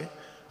mke wake,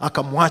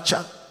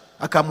 akamwacha,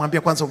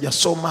 akamwambia kwanza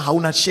hujasoma,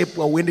 hauna shape,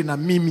 hauendi na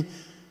mimi.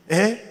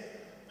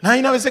 Na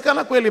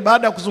inawezekana kweli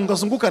baada ya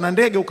kuzunguka na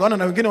ndege ukaona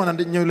na wengine wana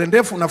nywele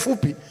ndefu na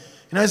fupi,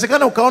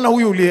 inawezekana ukaona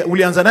huyu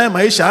ulianza naye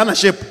maisha hana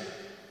shape.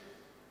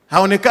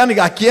 Haonekani,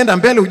 akienda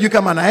mbele hujui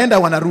kama anaenda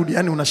au anarudi,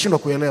 yani unashindwa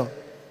kuelewa.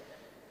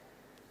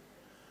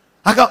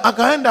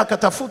 Akaenda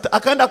akatafuta,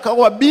 akaenda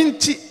akaoa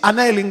binti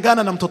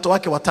anayelingana na mtoto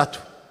wake wa 3.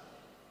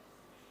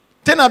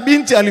 Tena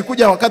binti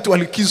alikuja wakati wa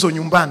likizo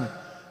nyumbani.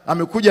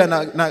 Amekuja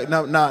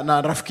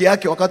na rafiki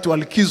yake wakati wa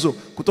likizo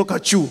kutoka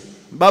chuo.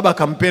 Baba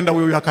akampenda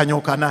huyo,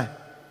 akanyoka naye.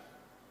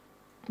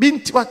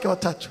 Binti wake wa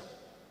 3.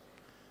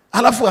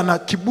 Alafu ana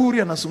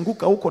kiburi,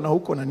 anazunguka huko na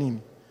huko na nini.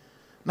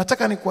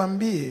 Nataka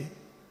nikuambie,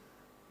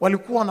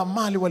 walikuwa na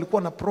mali,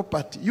 walikuwa na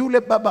property. Yule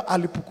baba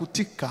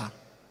alipukutika.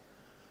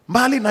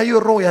 Mbali na hiyo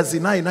roho ya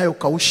zinaa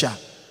inayokausha,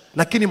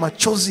 lakini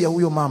machozi ya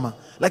huyo mama.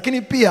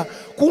 Lakini pia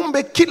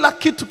kumbe kila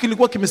kitu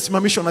kilikuwa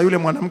kimesimamishwa na yule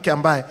mwanamke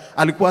ambaye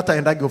alikuwa hata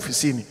aendage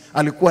ofisini.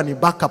 Alikuwa ni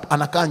backup,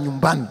 anakaa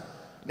nyumbani.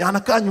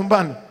 Anakaa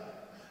nyumbani.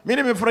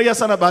 Mimi nimefurahia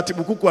sana Bahati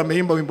Bukuku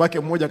ameimba wimbo wake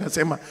mmoja,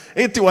 akasema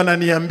eti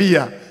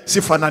wananiambia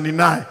sifanani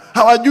naye.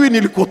 Hawajui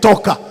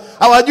nilikotoka.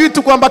 Hawajui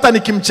tu kwamba hata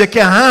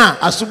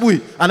nikimchekea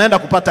asubuhi anaenda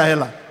kupata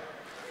hela.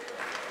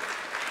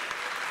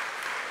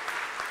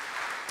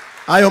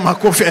 Hayo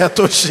makofi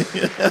hayatoshi.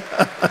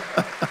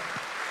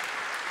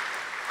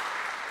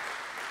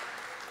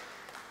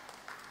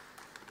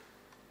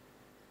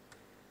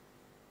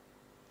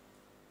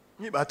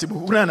 Mimi Bahati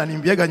Bukuku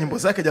ananiimbiaga nyimbo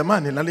zake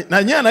jamani, na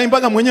yeye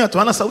anaimbaga mwenyewe tu,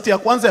 hana sauti ya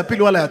kwanza, ya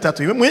pili wala ya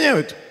tatu, yeye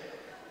mwenyewe tu.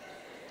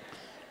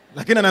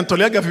 Lakini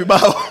ananitoleaga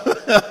vibao.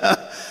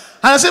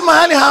 Anasema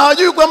hali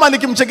hawajui kwamba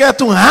nikimchekea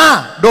tu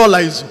dola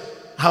hizo.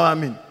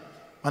 Hawaamini.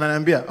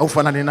 Wananiambia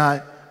haufanani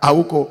naye,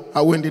 hauko,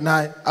 hauendi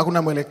naye,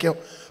 hakuna mwelekeo.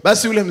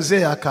 Basi yule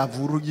mzee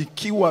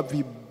akavurugikiwa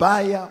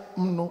vibaya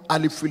mno,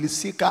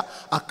 alifilisika,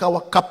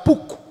 akawa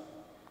kapuku.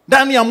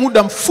 Ndani ya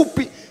muda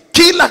mfupi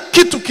kila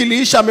kitu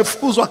kiliisha,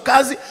 amefukuzwa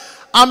kazi,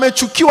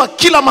 amechukiwa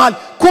kila mahali.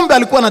 Kumbe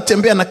alikuwa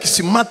anatembea na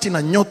kisimati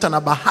na nyota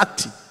na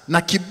bahati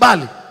na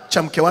kibali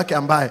cha mke wake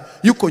ambaye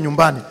yuko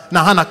nyumbani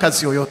na hana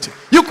kazi yoyote.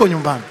 Yuko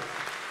nyumbani.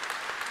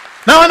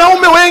 Na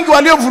wanaume wengi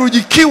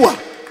waliovurugikiwa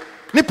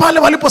ni pale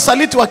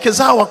waliposaliti wake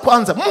zao wa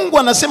kwanza. Mungu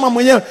anasema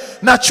mwenyewe,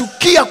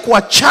 nachukia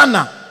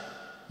kuachana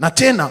na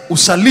tena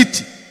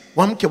usaliti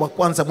wa mke wa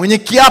kwanza mwenye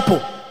kiapo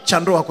cha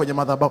ndoa kwenye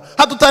madhabahu.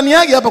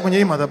 Hatutaniagi hapa kwenye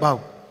hii madhabahu.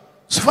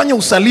 Usifanye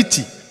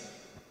usaliti,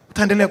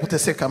 utaendelea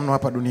kuteseka mno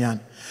hapa duniani.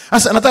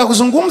 Sasa nataka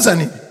kuzungumza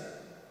nini?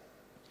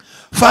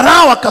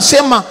 Farao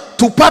akasema,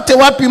 tupate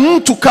wapi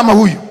mtu kama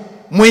huyu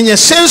mwenye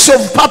sense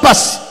of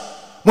purpose,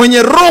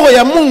 mwenye roho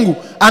ya Mungu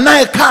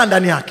anayekaa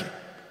ndani yake?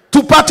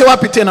 Tupate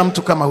wapi tena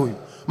mtu kama huyu?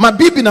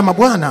 Mabibi na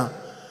mabwana,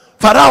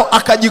 Farao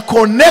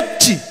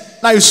akajiconnect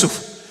na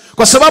Yusufu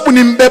kwa sababu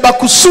ni mbeba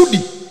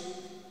kusudi.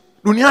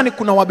 Duniani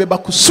kuna wabeba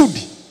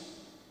kusudi.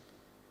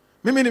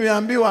 Mimi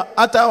nimeambiwa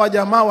hata hawa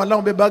jamaa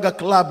wanaobebaga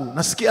klabu,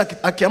 nasikia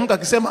akiamka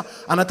akisema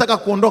anataka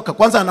kuondoka,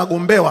 kwanza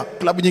anagombewa,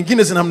 klabu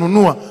nyingine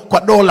zinamnunua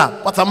kwa dola,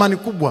 kwa thamani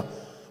kubwa,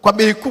 kwa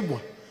bei kubwa.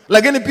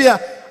 Lakini pia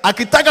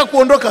akitaka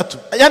kuondoka tu,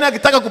 yani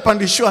akitaka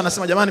kupandishwa,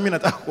 anasema jamani mimi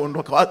nataka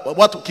kuondoka.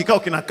 Watu kikao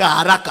kinakaa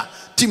haraka,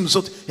 timu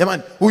zote,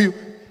 jamani huyu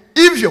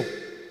hivyo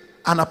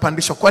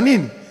anapandishwa. Kwa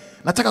nini?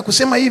 Nataka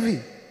kusema hivi,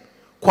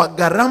 kwa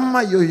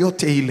gharama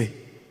yoyote ile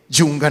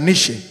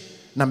jiunganishe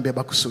na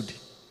mbeba kusudi.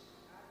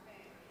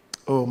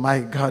 Oh my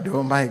God,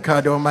 oh my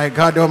God, oh my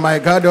God, oh my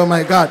God, oh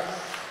my God.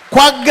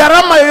 Kwa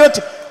gharama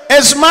yoyote,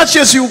 as much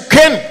as you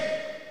can,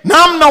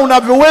 namna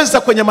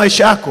unavyoweza kwenye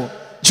maisha yako,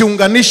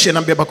 jiunganishe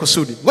na mbeba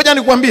kusudi. Ngoja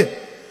nikwambie,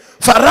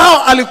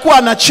 Farao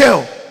alikuwa na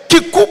cheo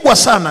kikubwa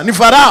sana, ni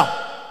Farao.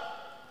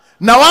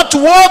 Na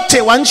watu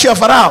wote wa nchi ya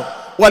Farao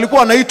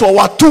walikuwa wanaitwa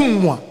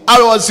watumwa.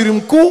 Awe waziri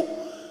mkuu,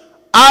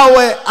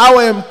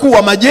 awe mkuu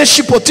wa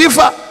majeshi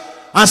Potifa,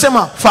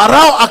 anasema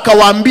Farao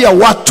akawaambia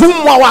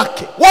watumwa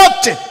wake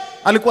wote,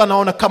 alikuwa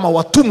anaona kama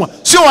watumwa,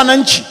 sio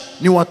wananchi,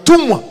 ni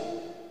watumwa,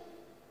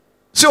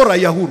 sio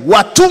raia huru,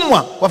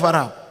 watumwa kwa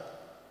Farao.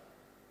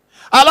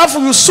 Alafu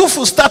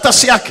Yusufu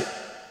status yake,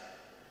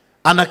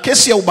 ana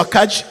kesi ya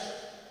ubakaji,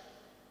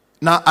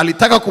 na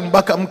alitaka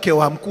kumbaka mke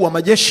wa mkuu wa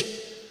majeshi,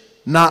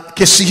 na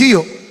kesi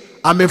hiyo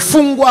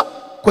amefungwa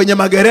kwenye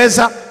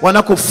magereza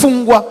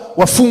wanakofungwa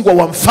wafungwa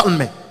wa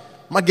mfalme,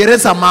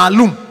 magereza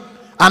maalum.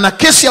 Ana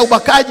kesi ya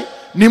ubakaji,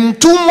 ni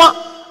mtumwa,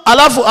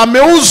 alafu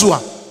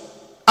ameuzwa,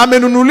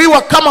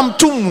 amenunuliwa kama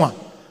mtumwa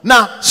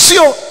na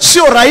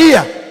sio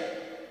raia.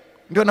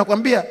 Ndio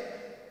nakwambia,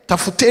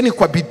 tafuteni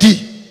kwa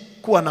bidii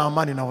kuwa na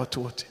amani na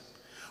watu wote.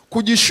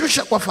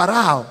 Kujishusha kwa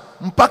Farao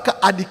mpaka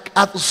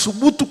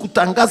athubutu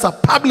kutangaza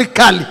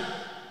publicly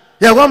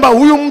ya kwamba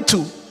huyu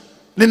mtu,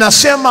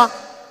 ninasema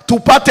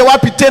tupate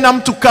wapi tena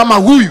mtu kama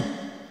huyu.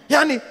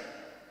 Yani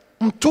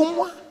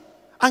mtumwa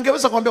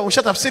angeweza kumwambia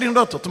ushatafsiri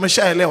ndoto,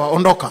 tumeshaelewa,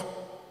 ondoka.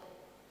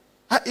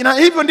 Na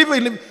hivyo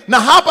ndivyo na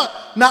hapa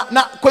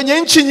na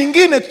kwenye nchi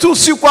nyingine tu,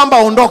 si kwamba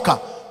ondoka,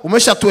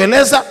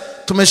 umeshatueleza,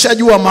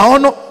 tumeshajua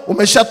maono,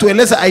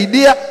 umeshatueleza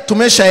idea,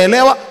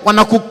 tumeshaelewa,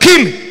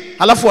 wanakukili,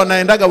 halafu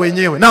wanaendaga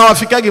wenyewe na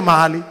hawafikagi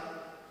mahali.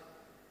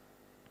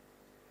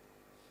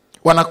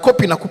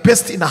 Wanakopi na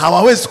kupesti na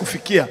hawawezi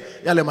kufikia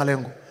yale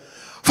malengo.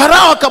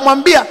 Farao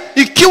akamwambia,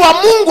 ikiwa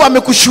Mungu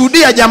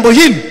amekushuhudia jambo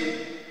hili,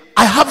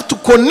 I have to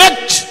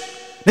connect,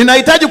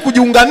 ninahitaji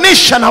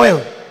kujiunganisha na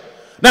wewe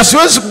na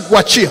siwezi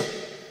kukuachia.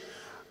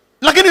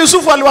 Lakini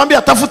Yusufu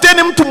aliwaambia,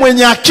 tafuteni mtu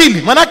mwenye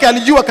akili. Manake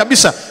alijua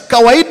kabisa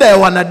kawaida ya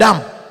wanadamu,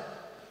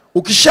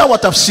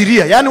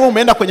 ukishawatafsiria, yani wewe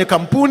umeenda kwenye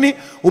kampuni,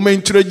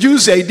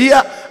 umeintroduce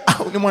idea,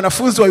 ni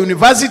mwanafunzi wa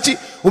university,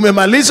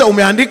 umemaliza,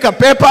 umeandika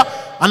paper,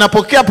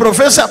 anapokea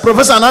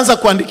profesa anaanza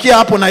kuandikia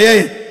hapo na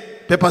yeye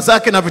pepa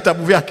zake na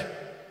vitabu vyake.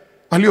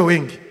 Walio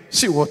wengi,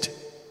 si wote.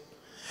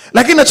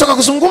 Lakini nachoka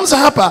kuzungumza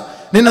hapa,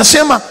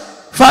 ninasema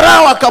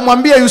Farao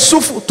akamwambia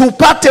Yusufu,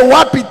 tupate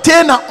wapi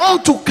tena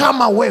mtu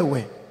kama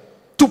wewe?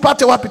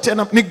 Tupate wapi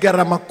tena? Ni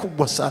gharama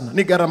kubwa sana,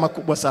 ni gharama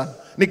kubwa sana,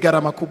 ni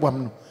gharama kubwa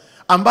mno,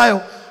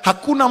 ambayo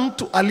hakuna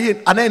mtu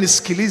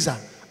anayenisikiliza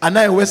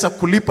anayeweza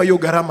kulipa hiyo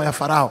gharama ya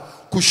Farao,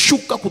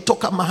 kushuka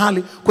kutoka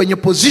mahali kwenye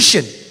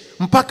position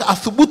mpaka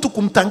athubutu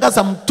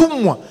kumtangaza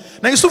mtumwa.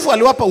 Na Yusufu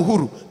aliwapa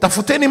uhuru,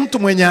 tafuteni mtu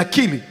mwenye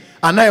akili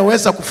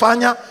anayeweza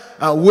kufanya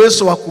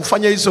uwezo wa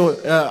kufanya hizo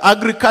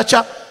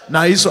agriculture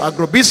na hizo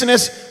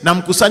agrobusiness, na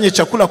mkusanye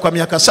chakula kwa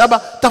miaka 7.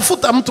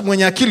 Tafuta mtu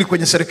mwenye akili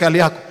kwenye serikali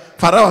yako.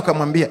 Farao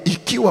akamwambia,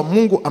 ikiwa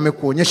Mungu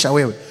amekuonyesha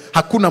wewe,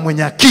 hakuna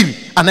mwenye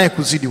akili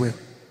anayekuzidi wewe.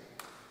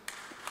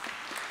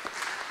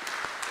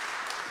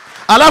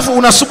 Alafu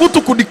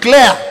unasubutu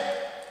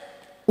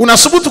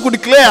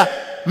kudeclare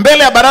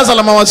mbele ya baraza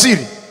la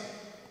mawaziri.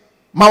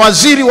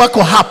 Mawaziri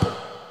wako hapo,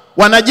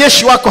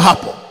 wanajeshi wako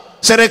hapo,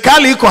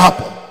 serikali iko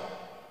hapo,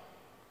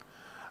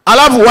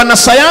 alafu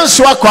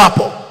wanasayansi wako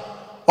hapo,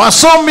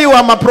 wasomi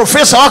wa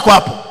maprofesa wako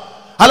hapo.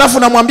 Alafu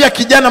namwambia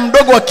kijana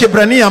mdogo wa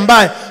Waebrania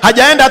ambaye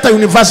hajaenda hata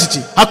university,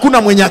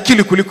 hakuna mwenye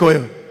akili kuliko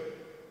wewe.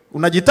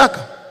 Unajitaka?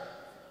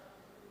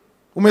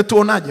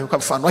 Umetuonaje? Kwa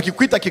mfano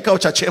wakikuita kikao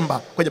cha chemba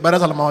kwenye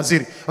baraza la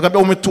mawaziri,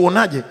 wakaambia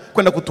umetuonaje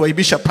kwenda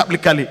kutuaibisha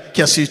publicly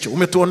kiasi hicho?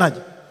 Umetuonaje?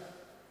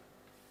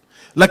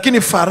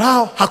 Lakini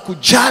Farao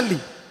hakujali.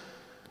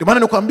 Ndio maana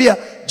nikwambia,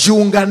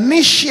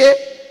 jiunganishe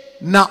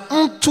na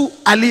mtu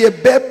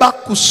aliyebeba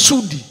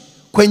kusudi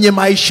kwenye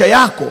maisha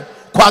yako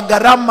kwa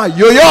gharama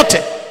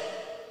yoyote.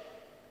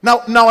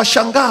 Na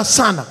washangaa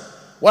sana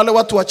wale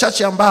watu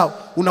wachache ambao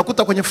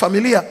unakuta kwenye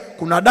familia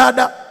kuna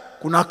dada,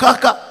 kuna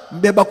kaka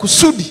mbeba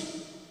kusudi.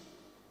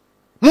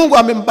 Mungu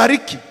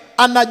amembariki,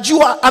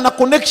 anajua, ana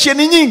connection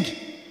nyingi,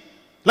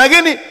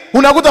 lakini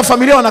unakuta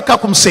familia wanakaa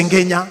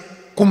kumsengenya,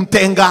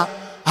 kumtenga,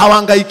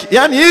 hawahangaiki.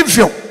 Yani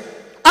hivyo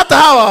hata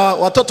hawa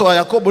watoto wa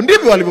Yakobo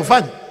ndivyo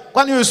walivyofanya.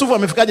 Kwani Yusufu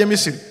amefikaje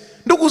Misri?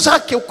 Ndugu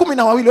zake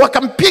 12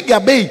 wakampiga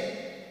bei,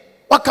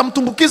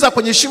 wakamtumbukiza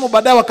kwenye shimo,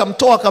 baadaye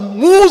wakamtoa,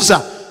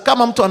 wakamuuza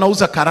kama mtu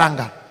anauza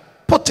karanga.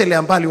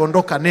 Potele mbali,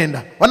 ondoka,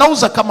 nenda.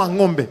 Wanauza kama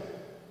ng'ombe.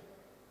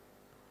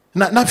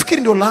 Na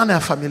nafikiri ndio laana ya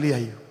familia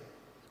hiyo.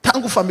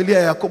 Tangu familia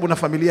ya Yakobo na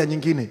familia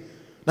nyingine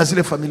na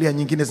zile familia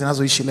nyingine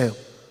zinazoishi leo,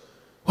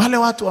 wale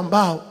watu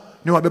ambao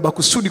ni wabeba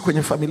kusudi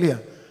kwenye familia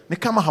ni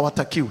kama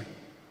hawatakiwi.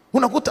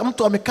 Unakuta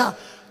mtu amekaa,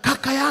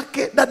 kaka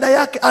yake, dada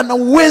yake ana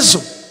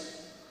uwezo.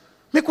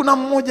 Mimi kuna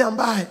mmoja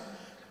ambaye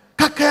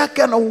kaka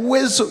yake ana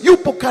uwezo,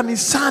 yupo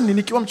kanisani,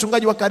 nikiwa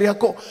mchungaji wa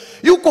Kariakoo,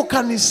 yuko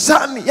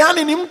kanisani,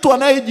 yani ni mtu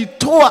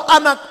anayejitoa,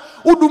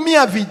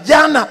 anahudumia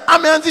vijana,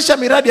 ameanzisha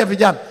miradi ya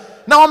vijana,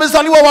 na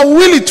wamezaliwa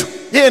wawili tu,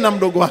 yeye na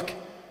mdogo wake.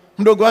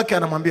 Mdogo wake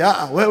anamwambia,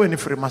 wewe ni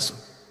Freemason.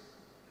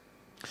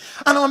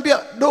 Anamwambia,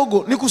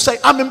 dogo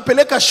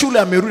amempeleka shule,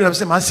 amerudi,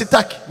 anasema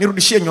sitaki,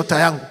 nirudishie nyota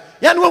yangu.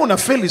 Yani wewe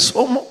unafeli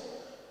somo,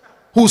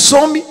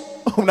 husomi,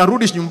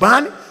 unarudi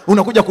nyumbani,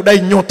 unakuja kudai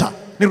nyota.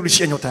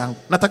 Nirudishie nyota yangu,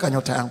 nataka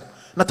nyota yangu.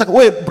 Nataka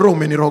wewe bro,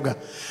 umeniroga.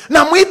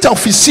 Namuita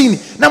ofisini,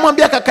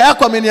 namwambia kaka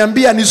yako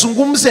ameniambia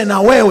nizungumze na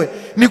wewe,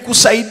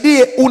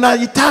 nikusaidie,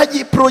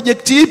 unahitaji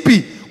project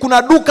ipi?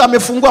 Kuna duka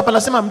amefungua hapa,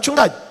 nasema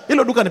mchungaji,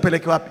 hilo duka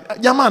nipeleke wapi?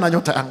 Jamaa na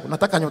nyota yangu,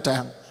 nataka nyota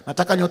yangu.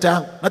 Nataka nyota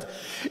yangu.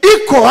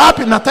 Iko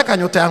wapi? Nataka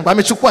nyota yangu.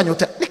 Amechukua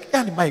nyota.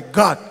 Yani my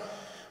God.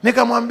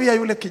 Nikamwambia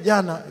yule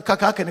kijana,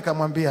 kaka yake,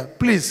 nikamwambia,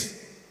 please,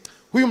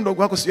 huyu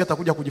mdogo wako sijui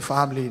atakuja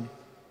kujifahamu lini.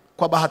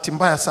 Kwa bahati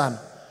mbaya sana,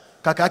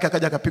 kaka yake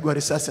akaja akapigwa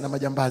risasi na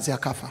majambazi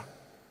akafa.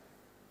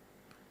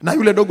 Na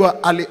yule dogo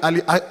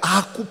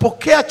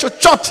hakupokea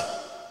chochote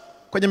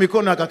kwenye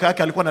mikono ya kaka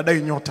yake, alikuwa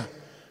anadai nyota.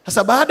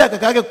 Sasa baada ya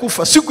kaka yake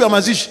kufa, siku ya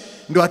mazishi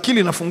ndio akili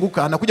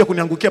inafunguka, anakuja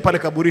kuniangukia pale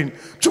kaburini.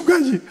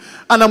 Mchungaji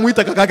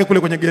anamuita kaka yake kule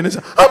kwenye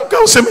jeneza,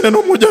 amka useme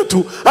neno moja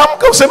tu,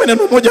 amka useme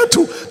neno moja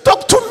tu,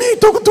 talk to me,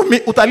 talk to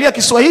me. Utalia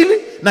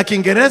Kiswahili na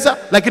Kiingereza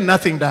lakini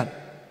nothing done.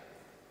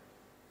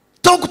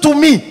 Talk to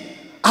me,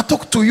 I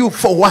talk to you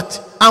for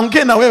what?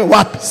 Aongee na wewe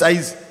wapi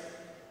saizi?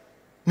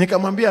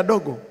 Nikamwambia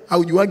dogo,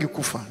 haujuagi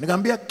kufa.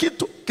 Nikamwambia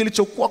kitu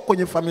kilichokuwa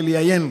kwenye familia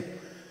yenu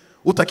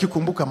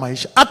utakikumbuka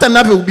maisha. Hata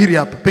ninavyohubiri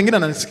hapa, pengine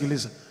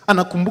ananisikiliza,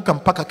 anakumbuka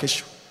mpaka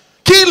kesho.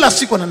 Kila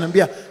siku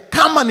ananiambia,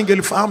 kama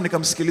ningelifahamu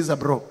nikamsikiliza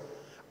bro.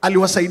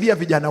 Aliwasaidia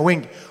vijana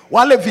wengi.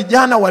 Wale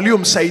vijana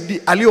waliomsaidia,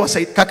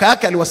 kaka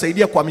yake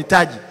aliwasaidia kwa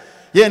mitaji.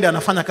 Yeye ndiye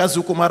anafanya kazi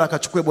huko, mara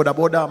akachukue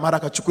bodaboda, mara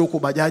akachukue huko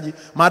bajaji,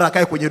 mara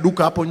akae kwenye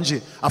duka hapo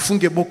nje,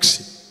 afunge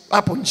boksi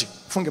hapo nje,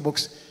 afunge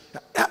boksi.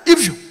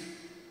 Hivyo.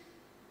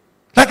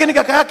 Lakini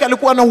kaka yake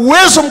alikuwa na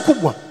uwezo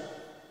mkubwa.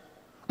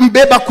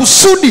 Mbeba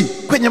kusudi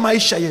kwenye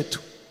maisha yetu.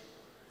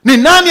 Ni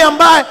nani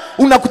ambaye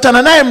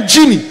unakutana naye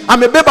mjini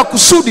amebeba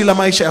kusudi la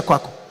maisha ya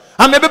kwako?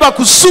 Amebeba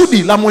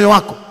kusudi la moyo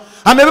wako.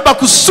 Amebeba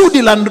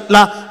kusudi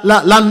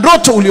la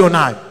ndoto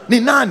ulionayo. Ni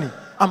nani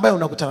ambaye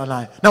unakutana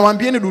naye? Na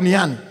waambieni,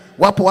 duniani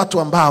wapo watu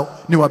ambao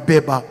ni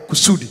wabeba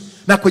kusudi.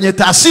 Na kwenye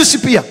taasisi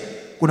pia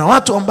kuna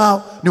watu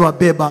ambao ni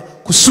wabeba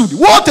kusudi.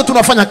 Wote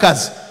tunafanya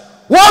kazi.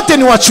 Wote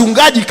ni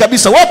wachungaji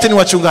kabisa, wote ni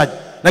wachungaji.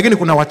 Lakini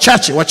kuna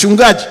wachache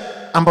wachungaji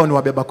ambao ni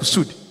wabeba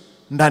kusudi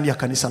ndani ya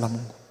kanisa la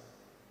Mungu.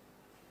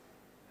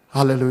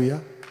 Haleluya.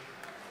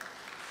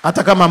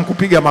 Hata kama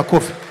mkupiga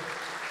makofi.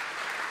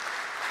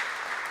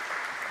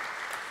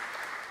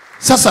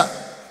 Sasa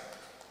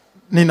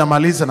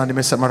ninamaliza na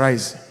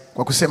nimesummarize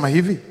kwa kusema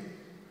hivi: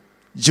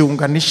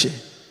 jiunganishe,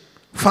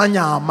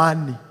 fanya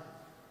amani.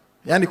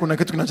 Yaani kuna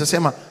kitu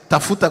kinachosema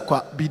tafuta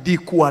kwa bidii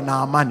kuwa na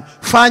amani.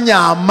 Fanya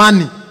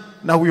amani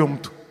na huyo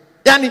mtu.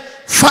 Yaani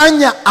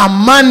fanya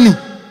amani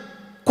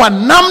kwa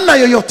namna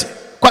yoyote,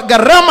 kwa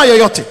gharama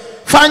yoyote,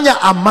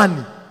 fanya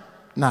amani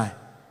naye.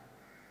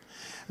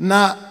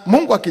 Na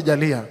Mungu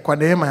akijalia, kwa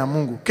neema ya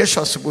Mungu,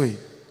 kesho asubuhi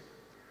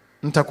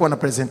nitakuwa na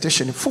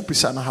presentation fupi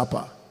sana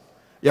hapa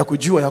ya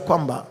kujua ya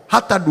kwamba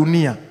hata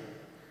dunia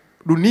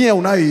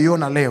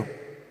unayoiona leo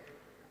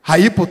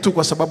haipo tu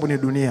kwa sababu ni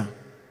dunia.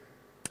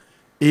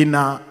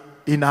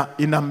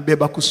 Ina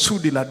mbeba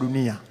kusudi la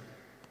dunia.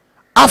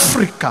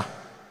 Afrika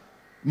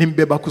ni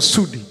mbeba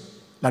kusudi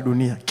la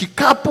dunia.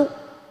 Kikapu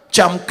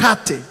cha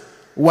mkate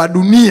wa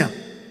dunia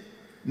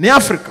ni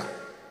Afrika.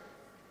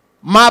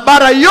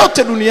 Mabara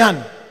yote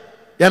duniani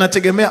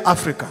yanategemea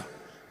Afrika.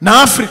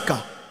 Na Afrika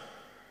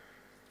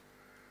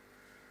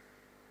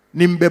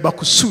ni mbeba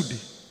kusudi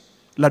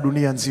la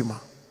dunia nzima.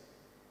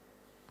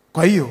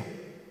 Kwa hiyo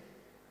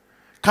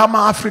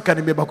kama Afrika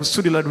ni mbeba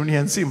kusudi la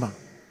dunia nzima,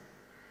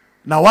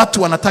 na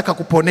watu wanataka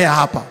kuponea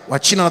hapa,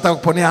 Wachina wanataka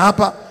kuponea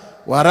hapa,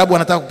 Waarabu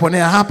wanataka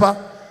kuponea hapa,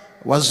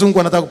 Wazungu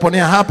wanataka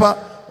kuponea hapa,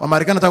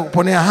 Wamarekani wanataka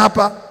kuponea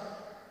hapa,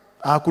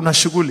 kuna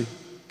shughuli.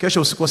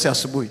 Kesho usikose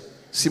asubuhi.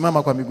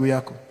 Simama kwa miguu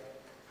yako.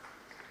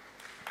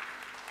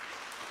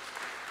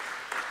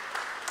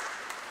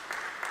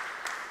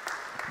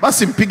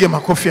 Basi mpige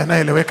makofi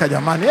yanayoeleweka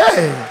jamani.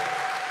 Hey!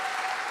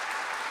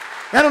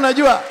 Yaani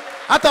unajua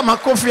hata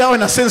makofi yawe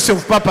na sense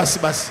of purpose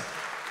basi.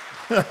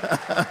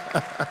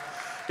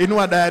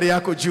 Inua diary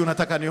yako juu,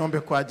 nataka niombe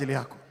kwa ajili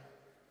yako.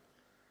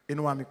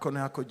 Inua mikono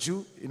yako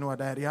juu, inua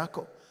diary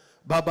yako.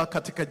 Baba,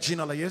 katika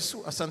jina la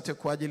Yesu, asante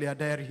kwa ajili ya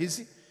diary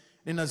hizi.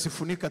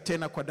 Ninazifunika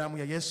tena kwa damu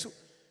ya Yesu.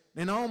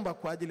 Ninaomba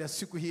kwa ajili ya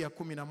siku hii ya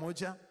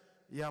 11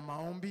 ya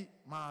maombi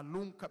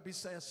maalum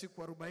kabisa ya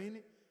siku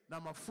 40 na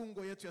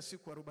mafungo yetu ya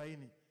siku 40.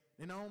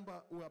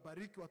 Ninaomba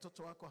uwabariki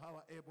watoto wako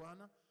hawa,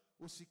 Bwana.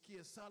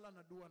 Usikie sala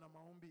na dua na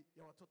maombi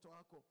ya watoto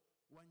wako,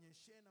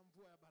 wanyeshe na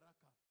mvua ya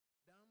baraka.